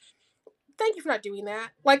like, thank you for not doing that.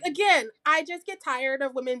 Like, again, I just get tired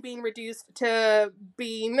of women being reduced to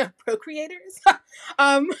being procreators.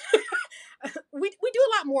 We do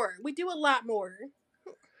a lot more. We do a lot more.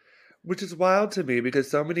 Which is wild to me, because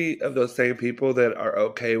so many of those same people that are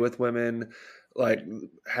okay with women like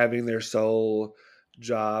having their sole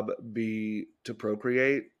job be to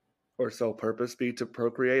procreate, or sole purpose be to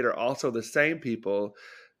procreate, are also the same people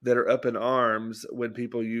that are up in arms when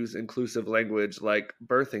people use inclusive language like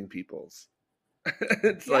birthing peoples.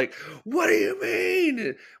 It's like, what do you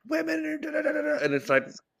mean? Women are da-da-da-da-da. And it's like,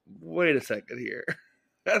 wait a second here.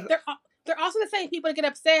 They're also the same people that get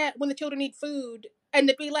upset when the children need food, and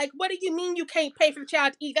to be like, what do you mean you can't pay for the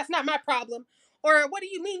child to eat? That's not my problem. Or what do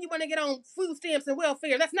you mean you want to get on food stamps and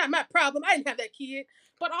welfare? That's not my problem. I didn't have that kid.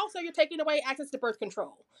 But also, you're taking away access to birth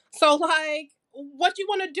control. So, like, what do you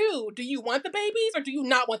want to do? Do you want the babies or do you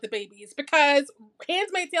not want the babies? Because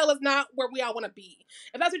Handmaid's Tale is not where we all want to be.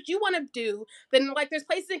 If that's what you want to do, then, like, there's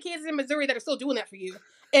places in Kansas and Missouri that are still doing that for you.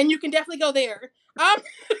 And you can definitely go there. But,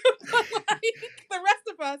 like, the rest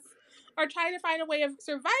of us are trying to find a way of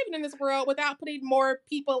surviving in this world without putting more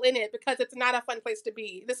people in it, because it's not a fun place to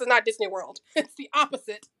be. This is not Disney World. It's the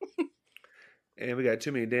opposite. And we got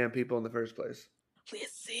too many damn people in the first place.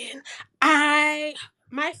 Listen,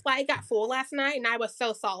 my flight got full last night, and I was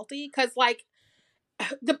so salty because, like,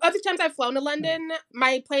 the other times I've flown to London,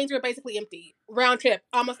 my planes were basically empty. Round trip,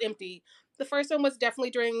 almost empty. The first one was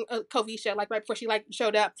definitely during Kovisha, like right before she like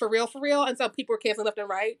showed up for real, and so people were canceling left and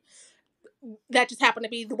right. That just happened to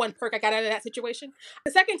be the one perk I got out of that situation.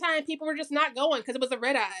 The second time, people were just not going because it was a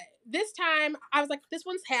red eye. This time, I was like, this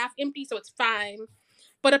one's half empty, so it's fine.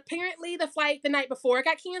 But apparently, the flight the night before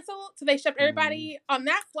got canceled, so they shoved everybody on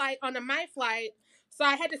that flight onto my flight. So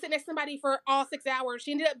I had to sit next to somebody for all 6 hours.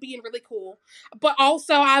 She ended up being really cool. But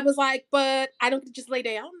also, I was like, but I don't get to just lay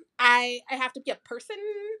down. I have to be a person.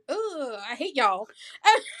 Ugh, I hate y'all.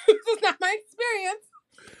 This is not my experience.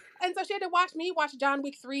 And so she had to watch me watch John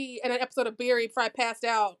Wick 3 and an episode of Barry before I passed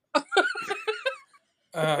out.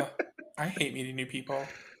 I hate meeting new people.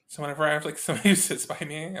 So whenever I have like somebody who sits by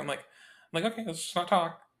me, I'm like, okay, let's just not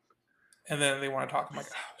talk. And then they want to talk. I'm like,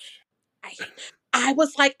 oh shit. I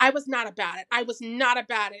was not about it. I was not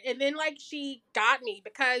about it. And then like she got me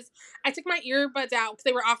because I took my earbuds out because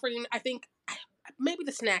they were offering, I think, maybe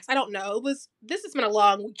the snacks. I don't know. This has been a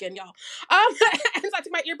long weekend, y'all. And so I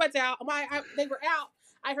took my earbuds out. While they were out,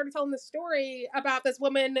 I heard her telling the story about this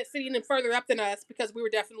woman sitting in further up than us, because we were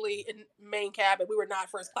definitely in main cabin. We were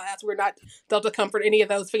not first class. We were not Delta Comfort, any of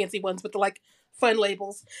those fancy ones with the like fun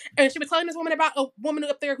labels. And she was telling this woman about a woman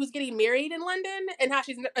up there who's getting married in London and how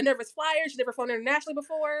she's a nervous flyer. She's never flown internationally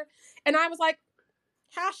before. And I was like,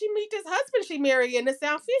 how'd she meet this husband she married? And it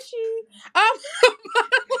sounds fishy. But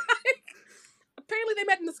like, apparently they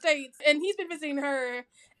met in the States, and he's been visiting her.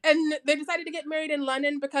 And they decided to get married in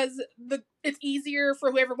London because it's easier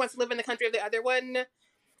for whoever wants to live in the country of the other one,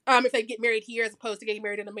 if they get married here as opposed to getting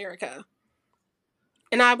married in America.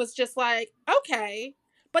 And I was just like, okay.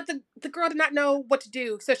 But the girl did not know what to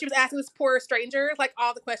do. So she was asking this poor stranger, like,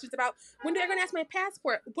 all the questions about, when are they going to ask my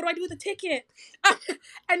passport? What do I do with the ticket?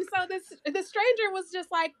 And so the stranger was just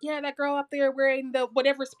like, yeah, that girl up there wearing the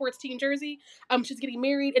whatever sports team jersey, she's getting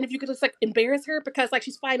married. And if you could just, like, embarrass her because, like,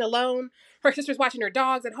 she's flying alone. Her sister's watching her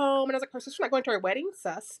dogs at home. And I was like, her sister's not going to her wedding?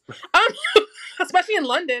 Sus. Especially in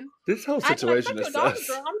London. This whole situation is sus.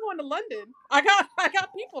 Girl, I'm going to London. I got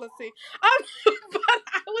people to see. But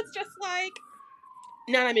I was just like,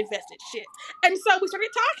 now I'm invested. Shit. And so we started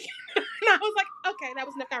talking. And I was like, okay, that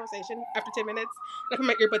was enough conversation after 10 minutes. I put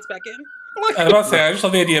my earbuds back in. I was about to say, I just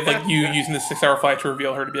love the idea of like you using this 6-hour flight to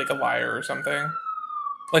reveal her to be like a liar or something.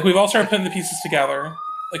 Like, we've all started putting the pieces together.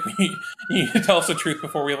 Like, you need to tell us the truth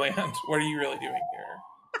before we land. What are you really doing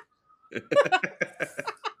here?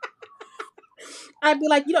 I'd be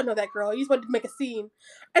like, you don't know that girl. You just wanted to make a scene.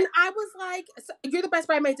 And I was like, you're the best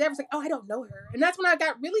bridesmaid ever. It's like, oh, I don't know her. And that's when I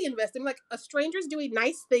got really invested. I'm like, a stranger's doing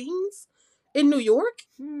nice things in New York?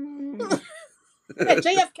 At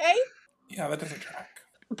JFK? Yeah, that doesn't track.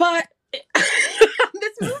 But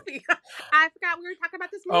this movie, I forgot we were talking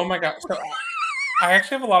about this movie. Oh my gosh. So I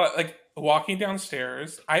actually have a lot of, like, walking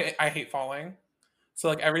downstairs. I hate falling. So,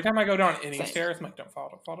 like, every time I go down any stairs, I'm like, don't fall,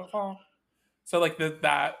 don't fall, don't fall. So, like,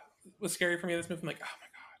 that was scary for me, this movie. I'm like, oh my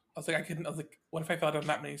God. I was like, what if I fell down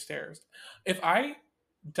that many stairs? If I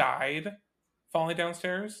died falling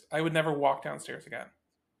downstairs, I would never walk downstairs again.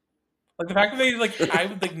 Like, the fact that they, like, I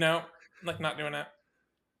would, like, no, like, not doing it.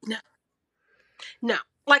 No.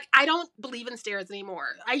 Like, I don't believe in stairs anymore.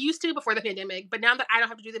 I used to before the pandemic, but now that I don't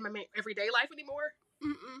have to do them in my everyday life anymore.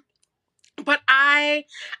 But I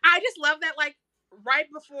just love that, like, right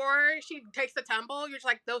before she takes the tumble, you're just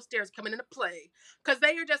like, those stairs coming into play. Because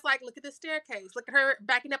they are just like, look at this staircase. Look at her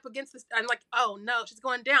backing up against this. I'm like, oh no, she's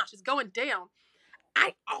going down. She's going down.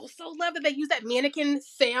 I also love that they use that mannequin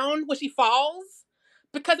sound when she falls.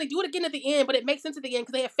 Because they do it again at the end, but it makes sense at the end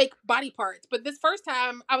because they have fake body parts. But this first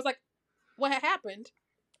time, I was like, what had happened?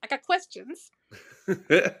 I got questions.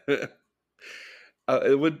 It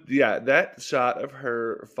would, yeah, that shot of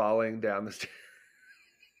her falling down the stairs.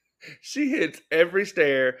 She hits every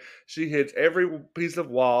stair. She hits every piece of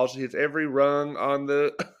wall. She hits every rung on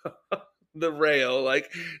the the rail.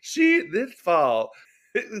 Like, this fall,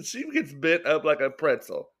 she gets bent up like a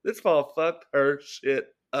pretzel. This fall fucked her shit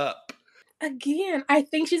up. Again, I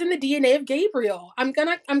think she's in the DNA of Gabriel. I'm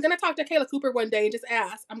gonna talk to Kayla Cooper one day and just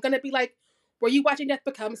ask. I'm gonna be like, were you watching Death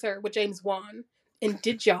Becomes Her with James Wan? And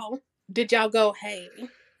did y'all go, hey?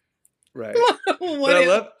 Right.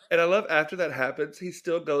 I love after that happens, he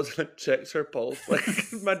still goes and checks her pulse. Like,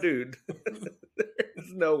 my dude,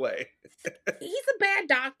 there's no way. He's a bad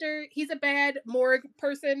doctor. He's a bad morgue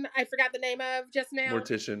person. I forgot the name of just now.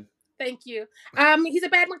 Mortician. Thank you. He's a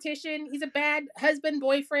bad mortician. He's a bad husband,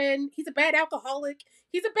 boyfriend. He's a bad alcoholic.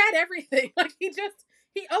 He's a bad everything. Like, he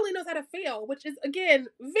only knows how to fail, which is, again,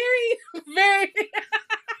 very, very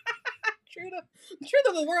true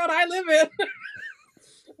to the world I live in.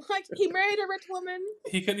 Like, he married a rich woman.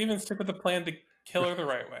 He couldn't even stick with the plan to kill her the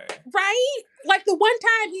right way. Right? Like, the one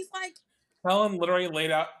time he's like... Helen literally laid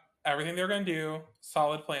out everything they were going to do,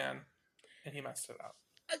 solid plan, and he messed it up.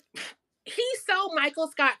 He's so Michael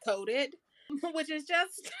Scott coded, which is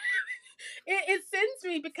just... it sends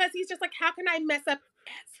me because he's just like, how can I mess up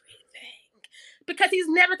everything? Because he's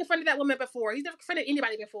never confronted that woman before. He's never confronted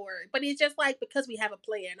anybody before. But he's just like, because we have a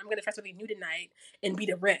plan, I'm going to try something new tonight and be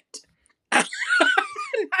direct.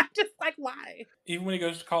 I'm just like, why? Even when he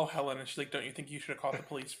goes to call Helen and she's like, don't you think you should have called the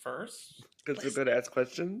police first? Because they're going to ask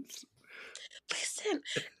questions. Listen,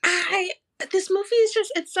 this movie is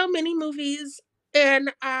just, it's so many movies.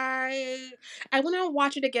 And I want to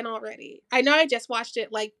watch it again already. I know I just watched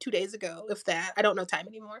it like 2 days ago, if that. I don't know time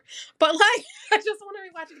anymore. But like, I just want to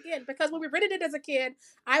rewatch it again. Because when we rented it as a kid,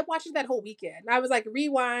 I watched it that whole weekend. I was like,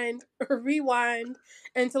 rewind,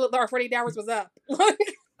 until our 48 hours was up.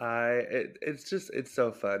 It's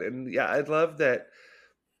so fun. And yeah, I love that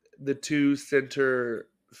the two center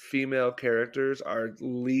female characters are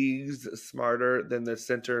leagues smarter than the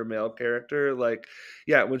center male character. Like,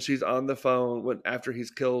 yeah, when she's on the phone after he's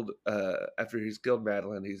killed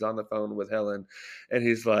Madeline, he's on the phone with Helen and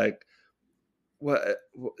he's like, what?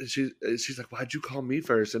 She's like, why'd you call me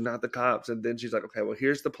first and not the cops? And then she's like, okay, well,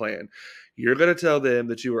 here's the plan. You're going to tell them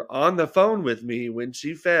that you were on the phone with me when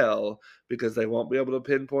she fell because they won't be able to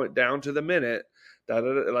pinpoint down to the minute.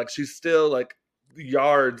 Like, she's still like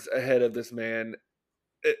yards ahead of this man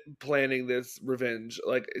planning this revenge.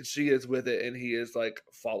 Like, she is with it and he is like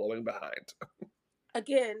following behind.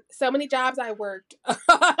 Again, so many jobs I worked,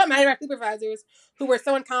 my direct supervisors who were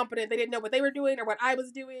so incompetent, they didn't know what they were doing or what I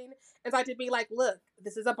was doing. And so I had to be like, look,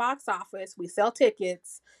 this is a box office. We sell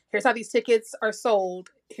tickets. Here's how these tickets are sold.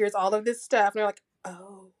 Here's all of this stuff. And they're like,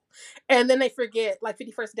 oh. And then they forget, like,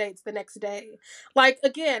 51st dates the next day. Like,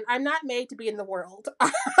 again, I'm not made to be in the world.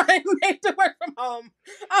 I'm made to work from home.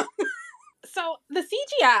 So the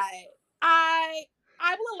CGI, I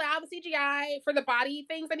will allow the CGI for the body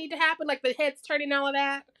things that need to happen, like the heads turning and all of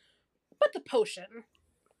that. But the potion,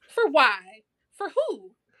 for why? For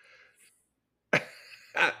who?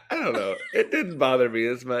 I don't know. It didn't bother me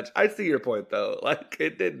as much. I see your point, though. Like,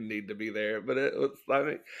 it didn't need to be there, but it was, I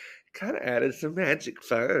mean, kind of added some magic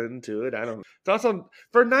fun to it. I don't know. It's also,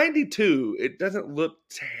 for 92, it doesn't look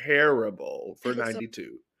terrible for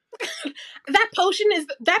 92. That potion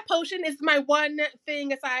is my one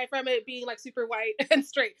thing aside from it being like super white and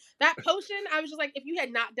straight. That potion, I was just like, if you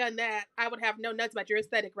had not done that, I would have no nuts about your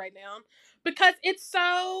aesthetic right now, because it's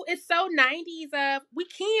so 90s of we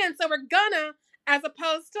can, so we're gonna, as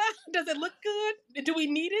opposed to does it look good? Do we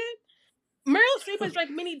need it? Meryl Streep has drank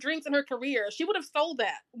many drinks in her career. She would have sold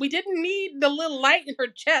that. We didn't need the little light in her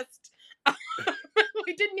chest.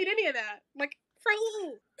 We didn't need any of that. Like, for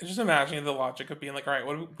who? Just imagining the logic of being like, all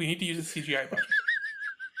right, we need to use a CGI budget.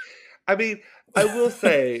 I mean, I will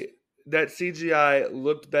say that CGI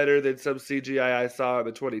looked better than some CGI I saw in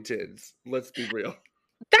the 2010s. Let's be real.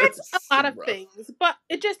 That's a lot of things, but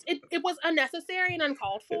it was unnecessary and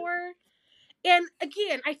uncalled for. And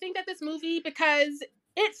again, I think that this movie, because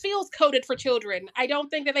it feels coded for children. I don't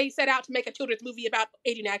think that they set out to make a children's movie about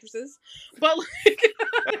aging actresses, but like,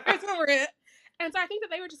 that's over it. And so I think that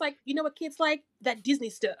they were just like, you know what kids like? That Disney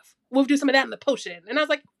stuff. We'll do some of that in the potion. And I was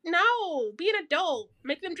like, no, be an adult.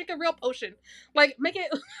 Make them drink a real potion. Like, make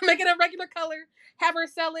it a regular color. Have her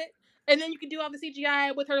sell it. And then you can do all the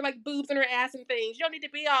CGI with her like boobs and her ass and things. You don't need to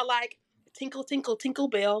be all like, tinkle, tinkle, tinkle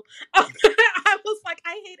bell. I was like,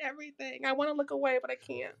 I hate everything. I want to look away, but I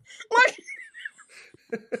can't. Like,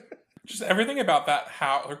 just everything about that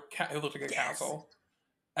house. It looked like a castle.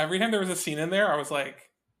 Every time there was a scene in there, I was like,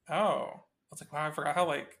 oh. I was like, wow, I forgot how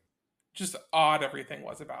like just odd everything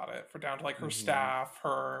was about it. For down to like her staff,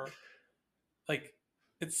 her like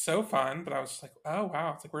it's so fun. But I was just like, oh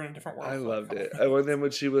wow, it's like we're in a different world. I loved it. And then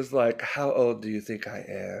when she was like, "How old do you think I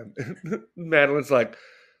am?" Madeline's like,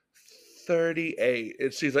 38,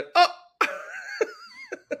 and she's like, "Oh."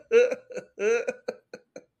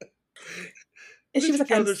 And she was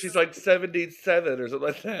like, she's like 77 or something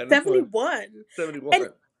like that. 71. 71. And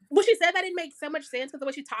when she said that, it made so much sense because the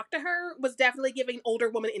way she talked to her was definitely giving older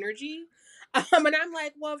woman energy. And I'm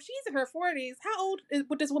like, well, if she's in her 40s, how old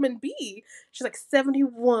would this woman be? She's like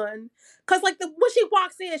 71. Because like when she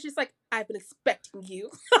walks in, she's like, I've been expecting you.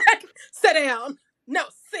 Like, sit down. No,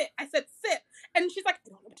 sit. I said sit. And she's like, I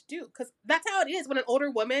don't know what to do. Because that's how it is when an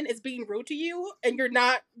older woman is being rude to you and you're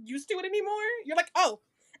not used to it anymore. You're like, oh.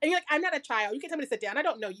 And you're like, I'm not a child. You can tell me to sit down. I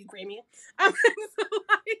don't know you, Grammy. So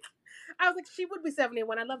like, I was like, she would be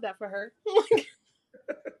 71. I love that for her.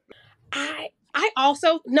 I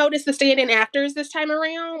also noticed the stand-in actors this time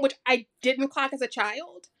around, which I didn't clock as a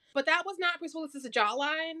child. But that was not Bruce Willis's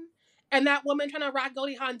jawline. And that woman trying to rock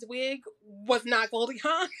Goldie Hawn's wig was not Goldie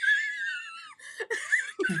Hawn.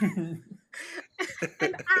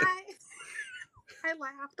 And I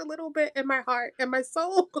laughed a little bit in my heart and my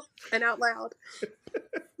soul and out loud.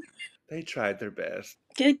 They tried their best.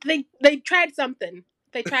 They tried something.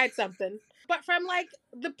 They tried something. But from like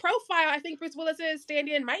the profile, I think Bruce Willis's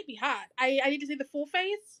stand-in might be hot. I need to see the full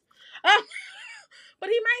face. But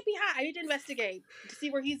he might be hot. I need to investigate to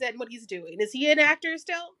see where he's at and what he's doing. Is he an actor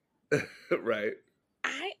still? Right.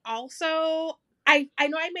 I also... I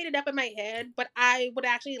know I made it up in my head, but I would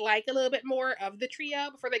actually like a little bit more of the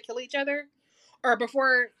trio before they kill each other. Or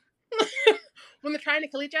before... when they're trying to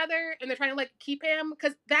kill each other and they're trying to like keep him,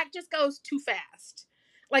 because that just goes too fast.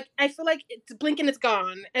 Like, I feel like it's blink and it's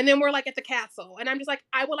gone. And then we're like at the castle. And I'm just like,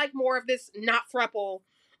 I would like more of this not throuple.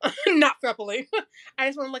 Not throupling. I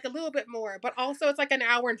just want like a little bit more. But also it's like an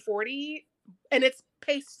hour and 40 and it's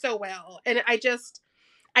paced so well. And I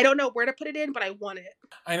don't know where to put it in, but I want it.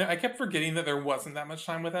 I know. I kept forgetting that there wasn't that much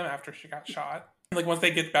time with him after she got shot. Like once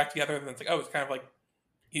they get back together, then it's like, oh, it's kind of like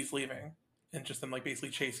he's leaving. And just them like basically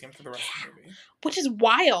chasing him for the rest of the movie. Which is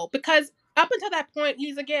wild because up until that point,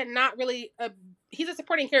 he's again not really he's a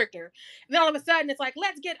supporting character. And then all of a sudden it's like,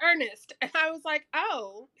 let's get Ernest. And I was like,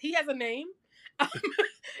 oh, he has a name. And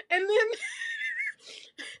then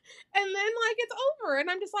like it's over.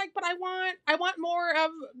 And I'm just like, but I want more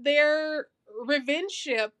of their revenge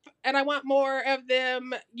ship, and I want more of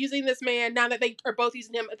them using this man now that they are both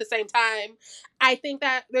using him at the same time. I think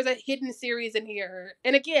that there's a hidden series in here.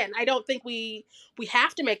 And again, I don't think we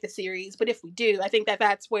have to make the series, but if we do, I think that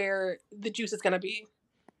that's where the juice is going to be.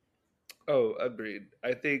 Oh, agreed.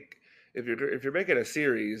 I think if you're making a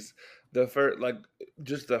series, the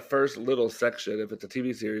first little section, if it's a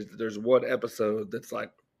TV series, there's one episode that's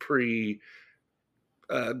like pre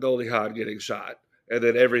Goldie Hawn getting shot. And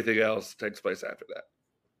then everything else takes place after that.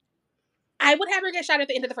 I would have her get shot at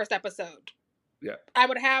the end of the first episode. Yeah. I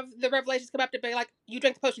would have the revelations come up to be like, you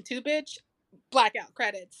drank the potion too, bitch. Blackout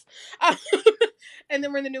credits. And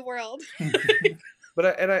then we're in the new world.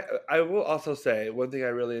 But I will also say, one thing I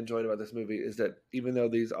really enjoyed about this movie is that even though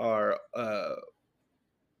these are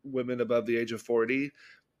women above the age of 40,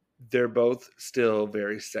 they're both still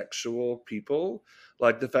very sexual people.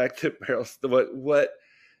 Like the fact that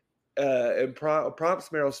and prompts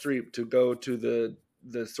Meryl Streep to go to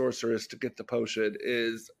the sorceress to get the potion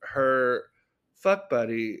is her fuck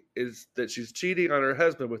buddy is that she's cheating on her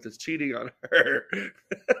husband with is cheating on her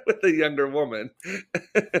with a younger woman.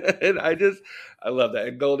 And I love that.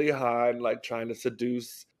 And Goldie Hawn like trying to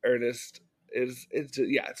seduce Ernest it's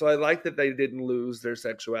yeah. So I like that they didn't lose their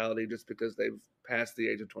sexuality just because they've passed the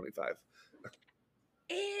age of 25.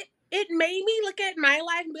 It made me look at my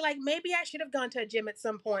life and be like, maybe I should have gone to a gym at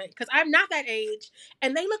some point because I'm not that age,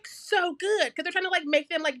 and they look so good because they're trying to like make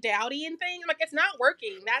them like dowdy and things. Like it's not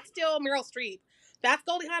working. That's still Meryl Streep. That's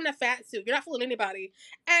Goldie Hawn in a fat suit. You're not fooling anybody.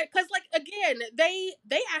 And because like again, they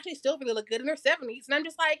actually still really look good in their 70s, and I'm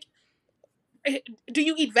just like, do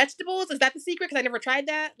you eat vegetables? Is that the secret? Because I never tried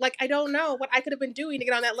that. Like I don't know what I could have been doing to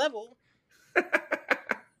get on that level.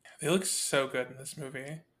 They look so good in this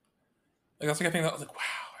movie. Like that's like a thing that I was like, wow.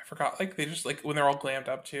 Forgot, like they just like when they're all glammed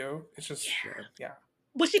up too. It's just yeah.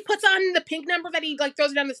 When she puts on the pink number that he like throws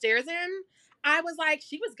her down the stairs in, I was like,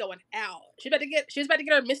 she was going out. She was about to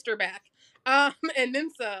get her Mister back, and then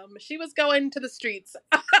some. She was going to the streets.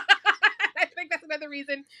 I think that's another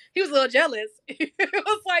reason he was a little jealous. He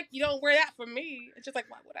was like, you don't wear that for me. It's just like,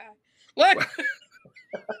 why would I? What?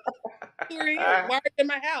 Why are you in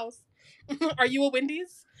my house? Are you a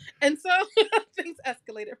Wendy's? And so things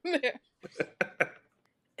escalated from there.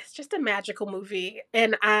 It's just a magical movie,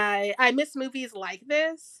 and I miss movies like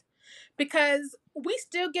this because we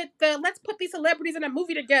still get the let's put these celebrities in a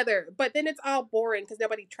movie together, but then it's all boring because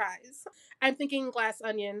nobody tries. I'm thinking Glass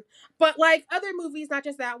Onion, but like other movies, not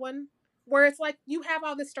just that one, where it's like you have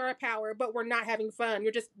all this star power, but we're not having fun.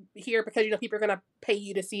 You're just here because you know people are gonna pay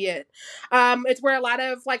you to see it. It's where a lot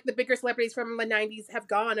of like the bigger celebrities from the '90s have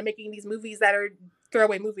gone and making these movies that are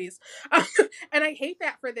throwaway movies, and I hate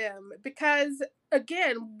that for them because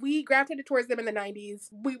again we gravitated towards them in the '90s.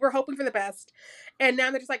 We were hoping for the best, and now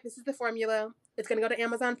they're just like, this is the formula. It's gonna go to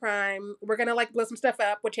Amazon Prime. We're gonna like blow some stuff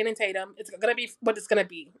up with Channing Tatum. It's gonna be what it's gonna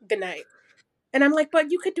be. Good night. And I'm like, but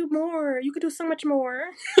you could do more. You could do so much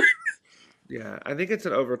more. Yeah, I think it's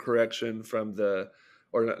an overcorrection from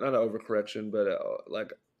or not an overcorrection, but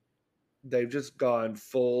like they've just gone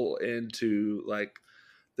full into like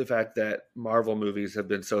the fact that Marvel movies have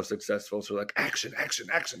been so successful. So like action, action,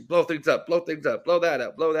 action, blow things up, blow things up, blow that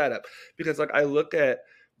up, blow that up. Because like I look at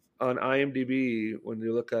on IMDb when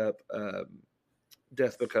you look up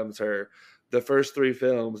Death Becomes Her, the first 3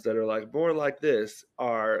 films that are like more like this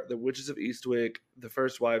are The Witches of Eastwick, The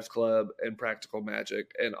First Wives Club, and Practical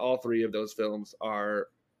Magic, and all 3 of those films are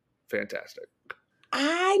fantastic.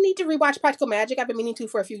 I need to rewatch Practical Magic. I've been meaning to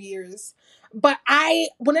for a few years. But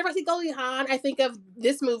whenever I think Goldie Hawn, I think of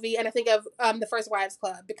this movie and I think of The First Wives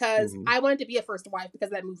Club because I wanted to be a first wife because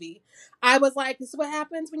of that movie. I was like, this is what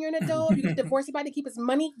happens when you're an adult. You get to divorce somebody to keep his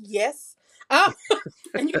money? Yes.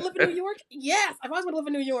 And you can live in New York? Yes. I've always wanted to live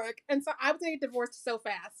in New York. And so I was going to get divorced so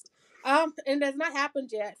fast. And it has not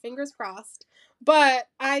happened yet. Fingers crossed. But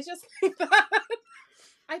I just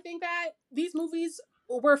I think that these movies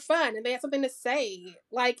were fun and they had something to say.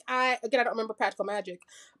 Like I don't remember Practical Magic,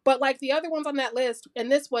 but like the other ones on that list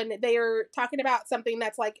and this one, they are talking about something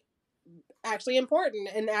that's like actually important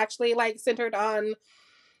and actually like centered on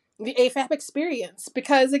the AFAB experience.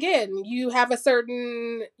 Because again, you have a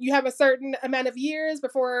certain amount of years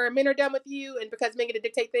before men are done with you, and because men get to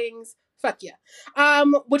dictate things, fuck yeah.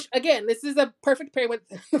 Which again, this is a perfect pairing with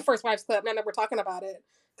the First Wives Club. Now that we're talking about it.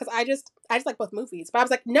 Because I just like both movies. But I was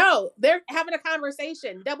like, no, they're having a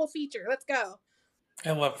conversation. Double feature. Let's go.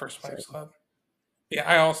 I love First Wives Club. Yeah,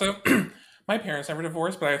 I also, my parents never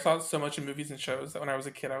divorced, but I saw so much in movies and shows that when I was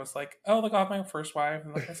a kid, I was like, oh, look, I have my first wife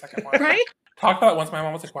and like my second wife. Right? Talked about it once. My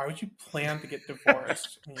mom was like, why would you plan to get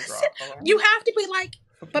divorced when you grow up? Like, you have to be like,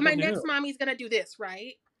 but my next mommy's going to do this,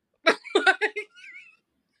 right?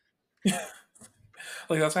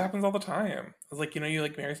 Like that's what happens all the time. It's like, you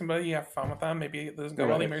like marry somebody, you have fun with them, maybe it doesn't go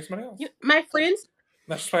well, you marry somebody else. My friends,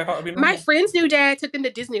 that's just what I thought would be normal. My friend's new dad took them to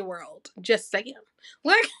Disney World. Just saying.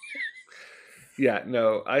 Like, yeah,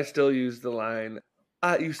 no, I still use the line,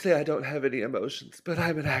 you say I don't have any emotions, but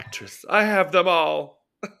I'm an actress. I have them all.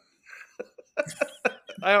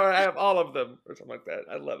 I have all of them, or something like that.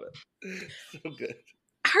 I love it. So good.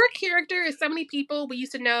 Her character is so many people we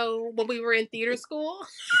used to know when we were in theater school.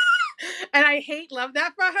 And I love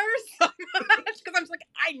that for her so much because I'm just like,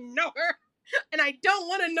 I know her and I don't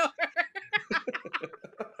want to know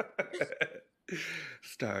her.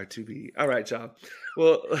 Star to be. All right, y'all.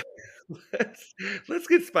 Well, let's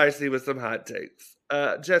get spicy with some hot takes.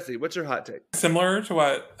 Jesse, what's your hot take? Similar to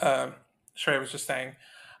what Shrey was just saying,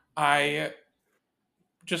 I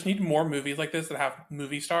just need more movies like this that have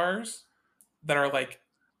movie stars that are like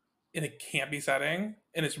in a campy setting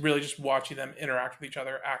and it's really just watching them interact with each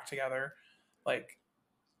other, act together. Like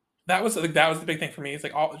that was the big thing for me. It's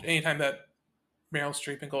like anytime that Meryl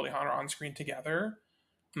Streep and Goldie Hawn are on screen together,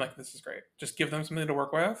 I'm like, this is great. Just give them something to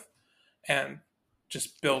work with, and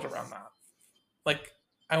just build around that. Like,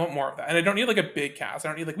 I want more of that, and I don't need like a big cast. I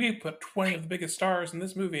don't need like we put 20 of the biggest stars in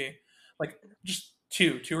this movie. Like, just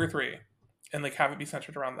two or three, and like have it be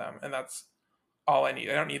centered around them, and that's all I need.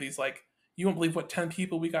 I don't need these like you won't believe what 10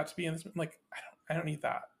 people we got to be in this. Like, I don't need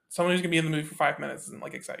that. Someone who's gonna be in the movie for 5 minutes isn't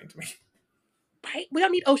like exciting to me. Right? We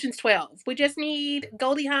don't need Ocean's 12. We just need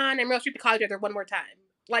Goldie Hawn and Meryl Streep to call each other one more time.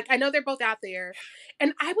 Like, I know they're both out there.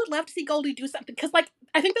 And I would love to see Goldie do something. Because, like,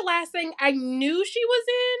 I think the last thing I knew she was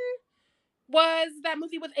in was that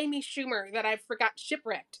movie with Amy Schumer that I forgot,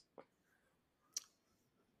 Shipwrecked.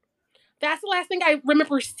 That's the last thing I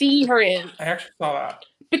remember seeing her in. I actually saw that.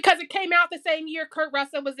 Because it came out the same year Kurt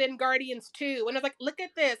Russell was in Guardians 2. And I was like, look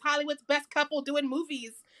at this. Hollywood's best couple doing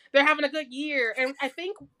movies. They're having a good year. And I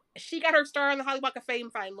think she got her star on the Hollywood Walk of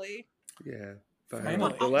Fame finally. Yeah.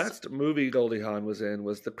 Finally. The last movie Goldie Hawn was in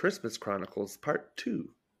was The Christmas Chronicles Part 2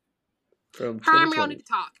 from 2020. Her and Meryl need to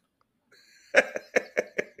talk.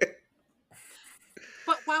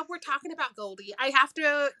 But while we're talking about Goldie, I have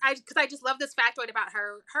to, because I just love this factoid about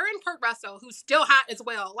her. Her and Kurt Russell, who's still hot as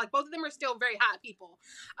well, like both of them are still very hot people,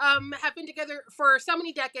 have been together for so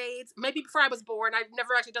many decades, maybe before I was born. I've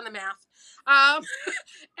never actually done the math.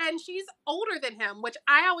 And she's older than him, which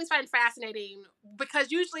I always find fascinating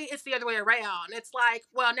because usually it's the other way around. It's like,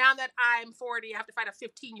 well, now that I'm 40, I have to find a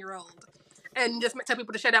 15-year-old. And just tell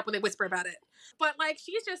people to shut up when they whisper about it. But, like,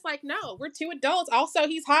 she's just like, no, we're two adults. Also,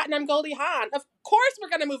 he's hot and I'm Goldie Hawn. Of course we're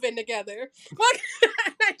going to move in together. Like,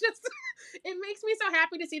 it makes me so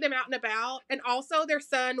happy to see them out and about. And also their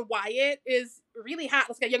son, Wyatt, is really hot.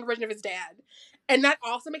 Looks like a younger version of his dad. And that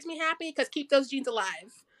also makes me happy because keep those genes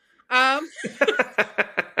alive.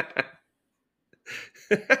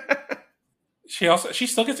 She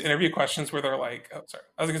still gets interview questions where they're like, oh, sorry.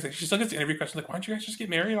 I was going to say, she still gets interview questions like, why don't you guys just get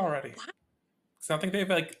married already? What? Because I don't think they've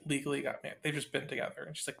like legally got married. They've just been together.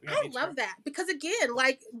 And she's like, I love that. Because again,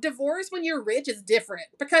 like divorce when you're rich is different.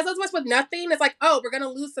 Because those of us with nothing, it's like, oh, we're going to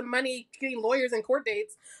lose some money getting lawyers and court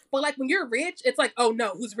dates. But like when you're rich, it's like, oh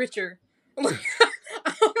no, who's richer?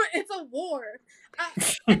 It's a war.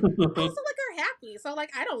 And also like are happy. So like,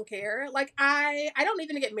 I don't care. Like I don't need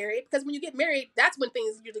them to get married because when you get married, that's when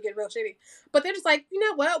things usually get real shitty. But they're just like, you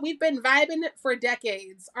know what? We've been vibing for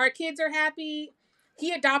decades. Our kids are happy.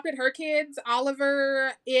 He adopted her kids,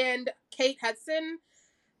 Oliver and Kate Hudson.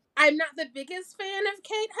 I'm not the biggest fan of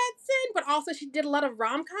Kate Hudson, but also she did a lot of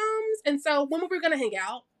rom-coms. And so when were we going to hang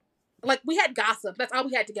out? Like, we had Gossip. That's all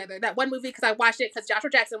we had together. That one movie, because I watched it because Joshua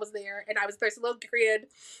Jackson was there, and I was a thirsty little kid.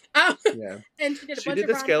 Yeah. And she did a bunch of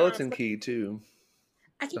the rom-coms, Skeleton Key, too.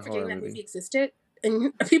 I keep forgetting that movie existed.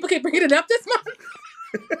 And people keep bringing it up this month.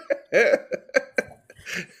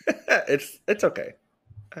 It's okay.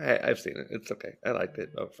 I've seen it. It's okay. I liked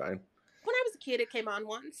it. Oh, fine. When I was a kid, it came on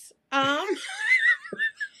once. Somebody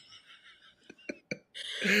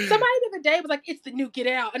the other day was like, it's the new Get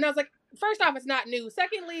Out. And I was like, first off, it's not new.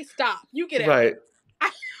 Secondly, stop. You Get Out. Right.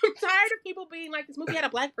 I'm tired of people being like, this movie had a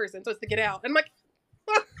black person, so it's the Get Out. And I'm like,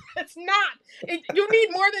 it's not. You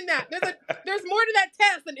need more than that. There's more to that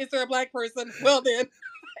test than is there a black person? Well then.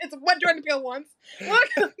 It's what Jordan Peele wants. Look,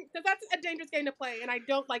 because that's a dangerous game to play, and I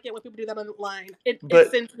don't like it when people do that online. It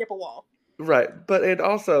sends me up a wall. Right, and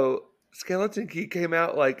also, Skeleton Key came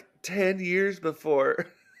out like 10 years before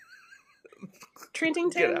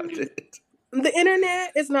Trentington. Get Out did. The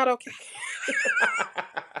internet is not okay.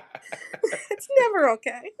 It's never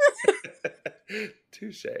okay.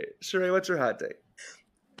 Touche. Sheree, what's your hot take?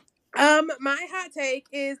 My hot take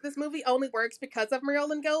is this movie only works because of Meryl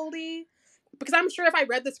and Goldie. Because I'm sure if I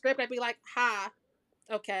read the script, I'd be like, ha,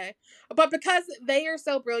 okay. But because they are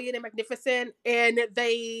so brilliant and magnificent and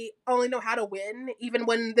they only know how to win, even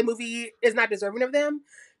when the movie is not deserving of them.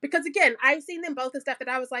 Because again, I've seen them both and stuff that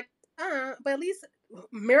I was like, but at least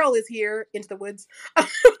Meryl is here, Into the Woods.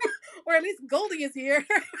 Or at least Goldie is here.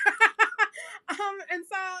 And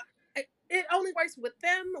so it only works with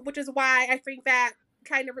them, which is why I think that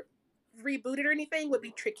trying to reboot it or anything would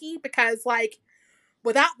be tricky because like,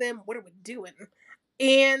 without them, what are we doing?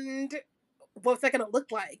 And what's that going to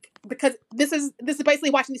look like? Because this is basically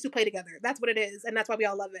watching these two play together. That's what it is. And that's why we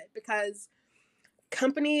all love it. Because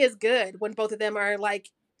company is good when both of them are like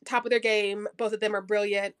top of their game. Both of them are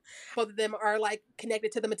brilliant. Both of them are like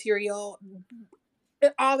connected to the material.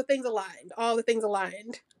 All the things aligned.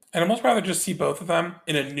 And I'd almost rather just see both of them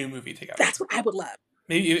in a new movie together. That's what I would love.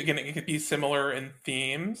 Maybe, again, it could be similar in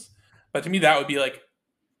themes. But to me, that would be like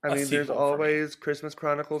I mean, there's always Christmas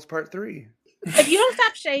Chronicles Part 3. If you don't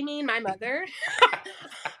stop shaming my mother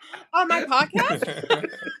on my podcast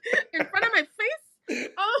in front of my face,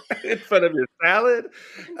 In front of your salad.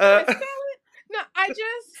 in front of my salad. No,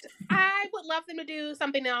 I would love them to do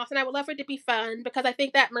something else, and I would love for it to be fun because I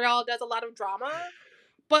think that Meryl does a lot of drama.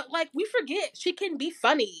 But like we forget, she can be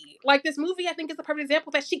funny. Like this movie, I think is the perfect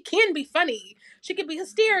example that she can be funny. She can be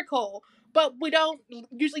hysterical, but we don't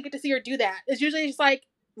usually get to see her do that. It's usually just like,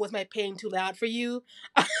 was my pain too loud for you?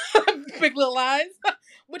 Big Little Lies,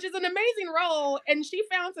 which is an amazing role, and she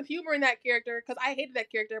found some humor in that character because I hated that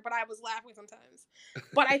character, but I was laughing sometimes.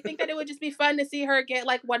 But I think that it would just be fun to see her get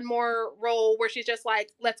like one more role where she's just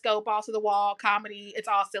like, let's go, balls to the wall, comedy. It's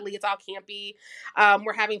all silly, it's all campy.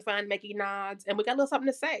 We're having fun, making nods, and we got a little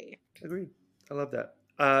something to say. Agreed. I love that.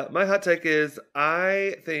 My hot take is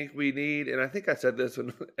I think we need, and I think I said this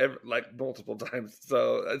one like multiple times,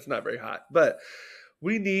 so it's not very hot, but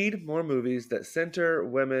we need more movies that center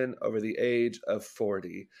women over the age of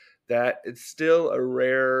 40. That it's still a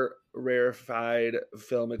rarefied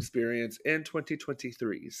film experience in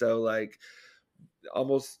 2023. So like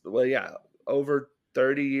almost, well, yeah, over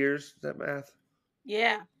 30 years, is that math?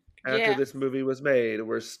 Yeah. After this movie was made,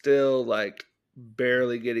 we're still like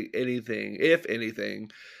barely getting anything, if anything,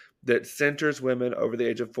 that centers women over the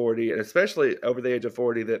age of 40, and especially over the age of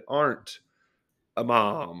 40 that aren't a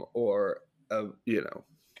mom or you know.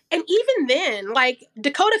 And even then, like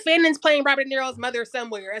Dakota Fannon's playing Robert De Niro's mother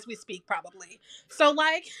somewhere as we speak, probably. So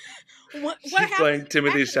like, what She's playing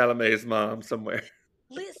Timothée Chalamet's mom somewhere.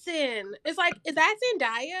 Listen, it's like, is that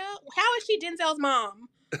Zendaya? How is she Denzel's mom?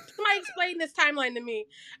 Somebody explain this timeline to me.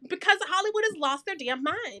 Because Hollywood has lost their damn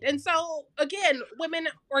mind. And so, again, women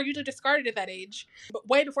are usually discarded at that age. But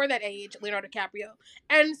way before that age, Leonardo DiCaprio.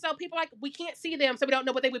 And so people are like, we can't see them, so we don't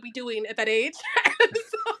know what they would be doing at that age.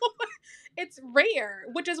 So it's rare,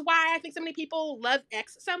 which is why I think so many people love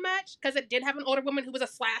X so much, because it did have an older woman who was a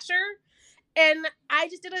slasher. And I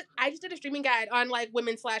just did a streaming guide on like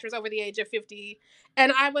women slashers over the age of 50.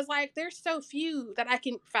 And I was like, there's so few that I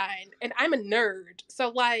can find. And I'm a nerd. So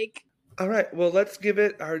like, all right, well, let's give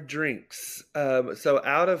it our drinks. So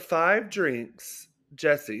out of 5 drinks,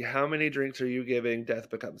 Jesse, how many drinks are you giving Death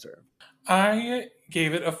Becomes Her? I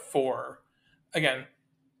gave it a 4. Again,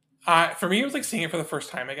 for me, it was like seeing it for the first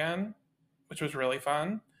time again, which was really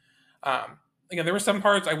fun. Again, there were some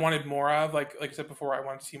parts I wanted more of, like I said before, I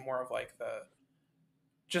wanted to see more of like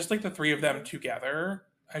the 3 of them together.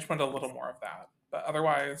 I just wanted a little more of that, but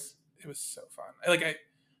otherwise, it was so fun.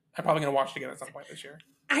 I'm probably gonna watch it again at some point this year.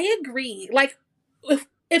 I agree. Like,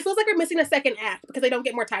 it feels like we're missing a second act because they don't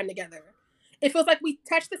get more time together. It feels like we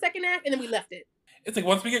touched the second act and then we left it. It's like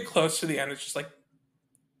once we get close to the end, it's just like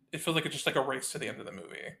it feels like it's just like a race to the end of the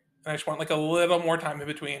movie, and I just want like a little more time in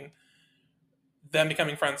between them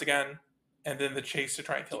becoming friends again. And then the chase to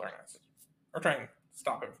try and kill Ernest. Or try and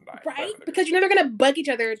stop him from dying. Right? Because you know they're going to bug each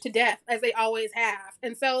other to death, as they always have.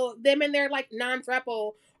 And so them and their, like,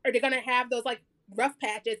 non-throuple are going to have those, like, rough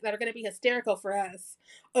patches that are going to be hysterical for us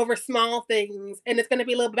over small things. And it's going to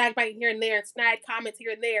be a little backbiting here and there and snide comments here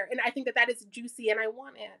and there. And I think that is juicy and I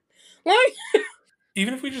want it. Like,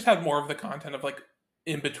 even if we just had more of the content of, like,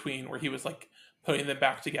 in between where he was, like, putting them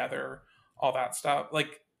back together, all that stuff.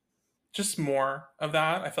 Like, just more of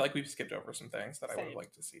that. I feel like we've skipped over some things that I would have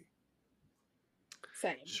liked to see.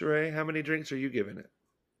 Same. Sheree, how many drinks are you giving it?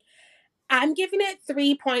 I'm giving it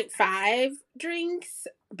 3.5 drinks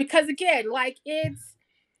because, again, like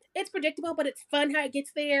it's predictable, but it's fun how it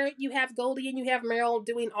gets there. You have Goldie and you have Meryl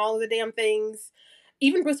doing all of the damn things.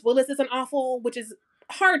 Even Bruce Willis isn't awful, which is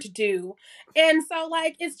hard to do. And so,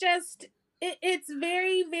 like, it's just it's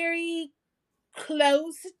very, very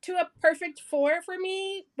close to a perfect 4 for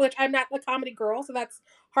me, which I'm not a comedy girl, so that's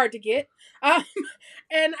hard to get.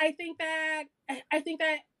 And I think that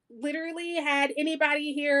literally had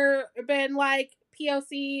anybody here been like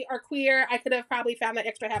POC or queer, I could have probably found that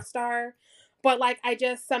extra half star. But like, I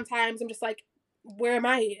just sometimes I'm just like, where am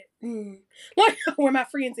I at? Like, where my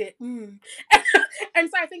friends at? And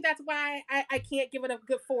so I think that's why I can't give it a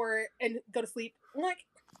good 4 and go to sleep. Like,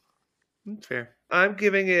 that's fair. I'm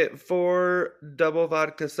giving it 4 double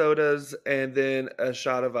vodka sodas and then a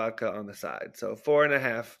shot of vodka on the side. So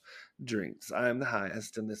 4.5 drinks. I'm the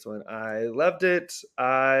highest in this one. I loved it.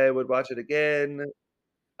 I would watch it again.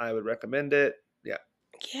 I would recommend it. Yeah.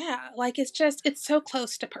 Yeah, like it's so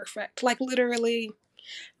close to perfect. Like literally,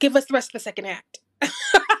 give us the rest of the second act.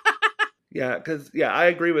 Yeah, because I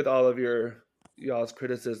agree with all of y'all's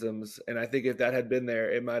criticisms, and I think if that had been there,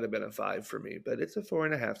 it might have been a 5 for me, but it's a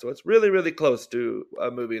 4.5, so it's really, really close to a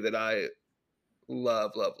movie that I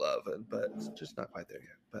love, but it's just not quite there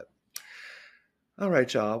yet. But All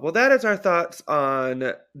right, y'all. Well, that is our thoughts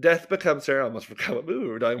on Death Becomes Her. I almost forgot what movie we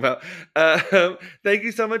were talking about. Thank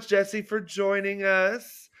you so much, Jesse, for joining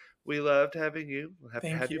us. We loved having you. We'll have to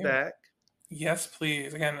Thank have you you. back. Yes,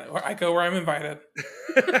 please. Again, I go where I'm invited.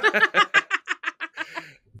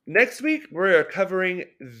 Next week, we're covering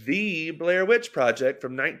The Blair Witch Project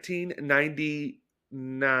from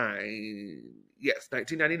 1999. Yes,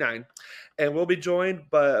 1999. And we'll be joined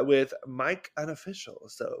with Mike Unofficial.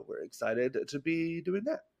 So we're excited to be doing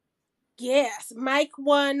that. Yes, Mike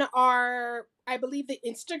won our, I believe, the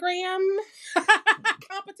Instagram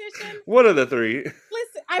competition. One of the three.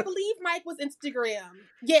 Listen, I believe Mike was Instagram.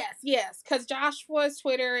 Yes, because Josh was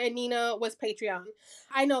Twitter and Nina was Patreon.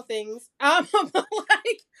 I know things. Like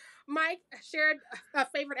Mike shared a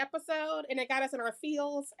favorite episode and it got us in our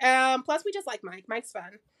feels. Plus we just like Mike. Mike's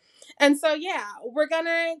fun. And so yeah, we're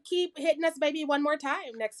gonna keep hitting us baby one more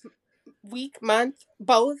time next week, month,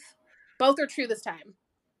 both. Both are true this time.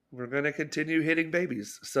 We're going to continue hitting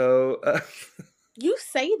babies. So You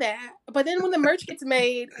say that, but then when the merch gets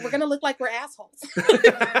made, we're gonna look like we're assholes.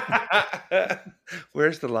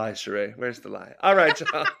 Where's the lie, Sheree? Where's the lie? All right,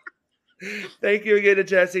 y'all. Thank you again to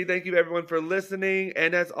Jesse. Thank you, everyone, for listening.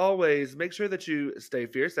 And as always, make sure that you stay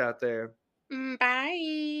fierce out there.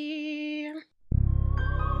 Bye.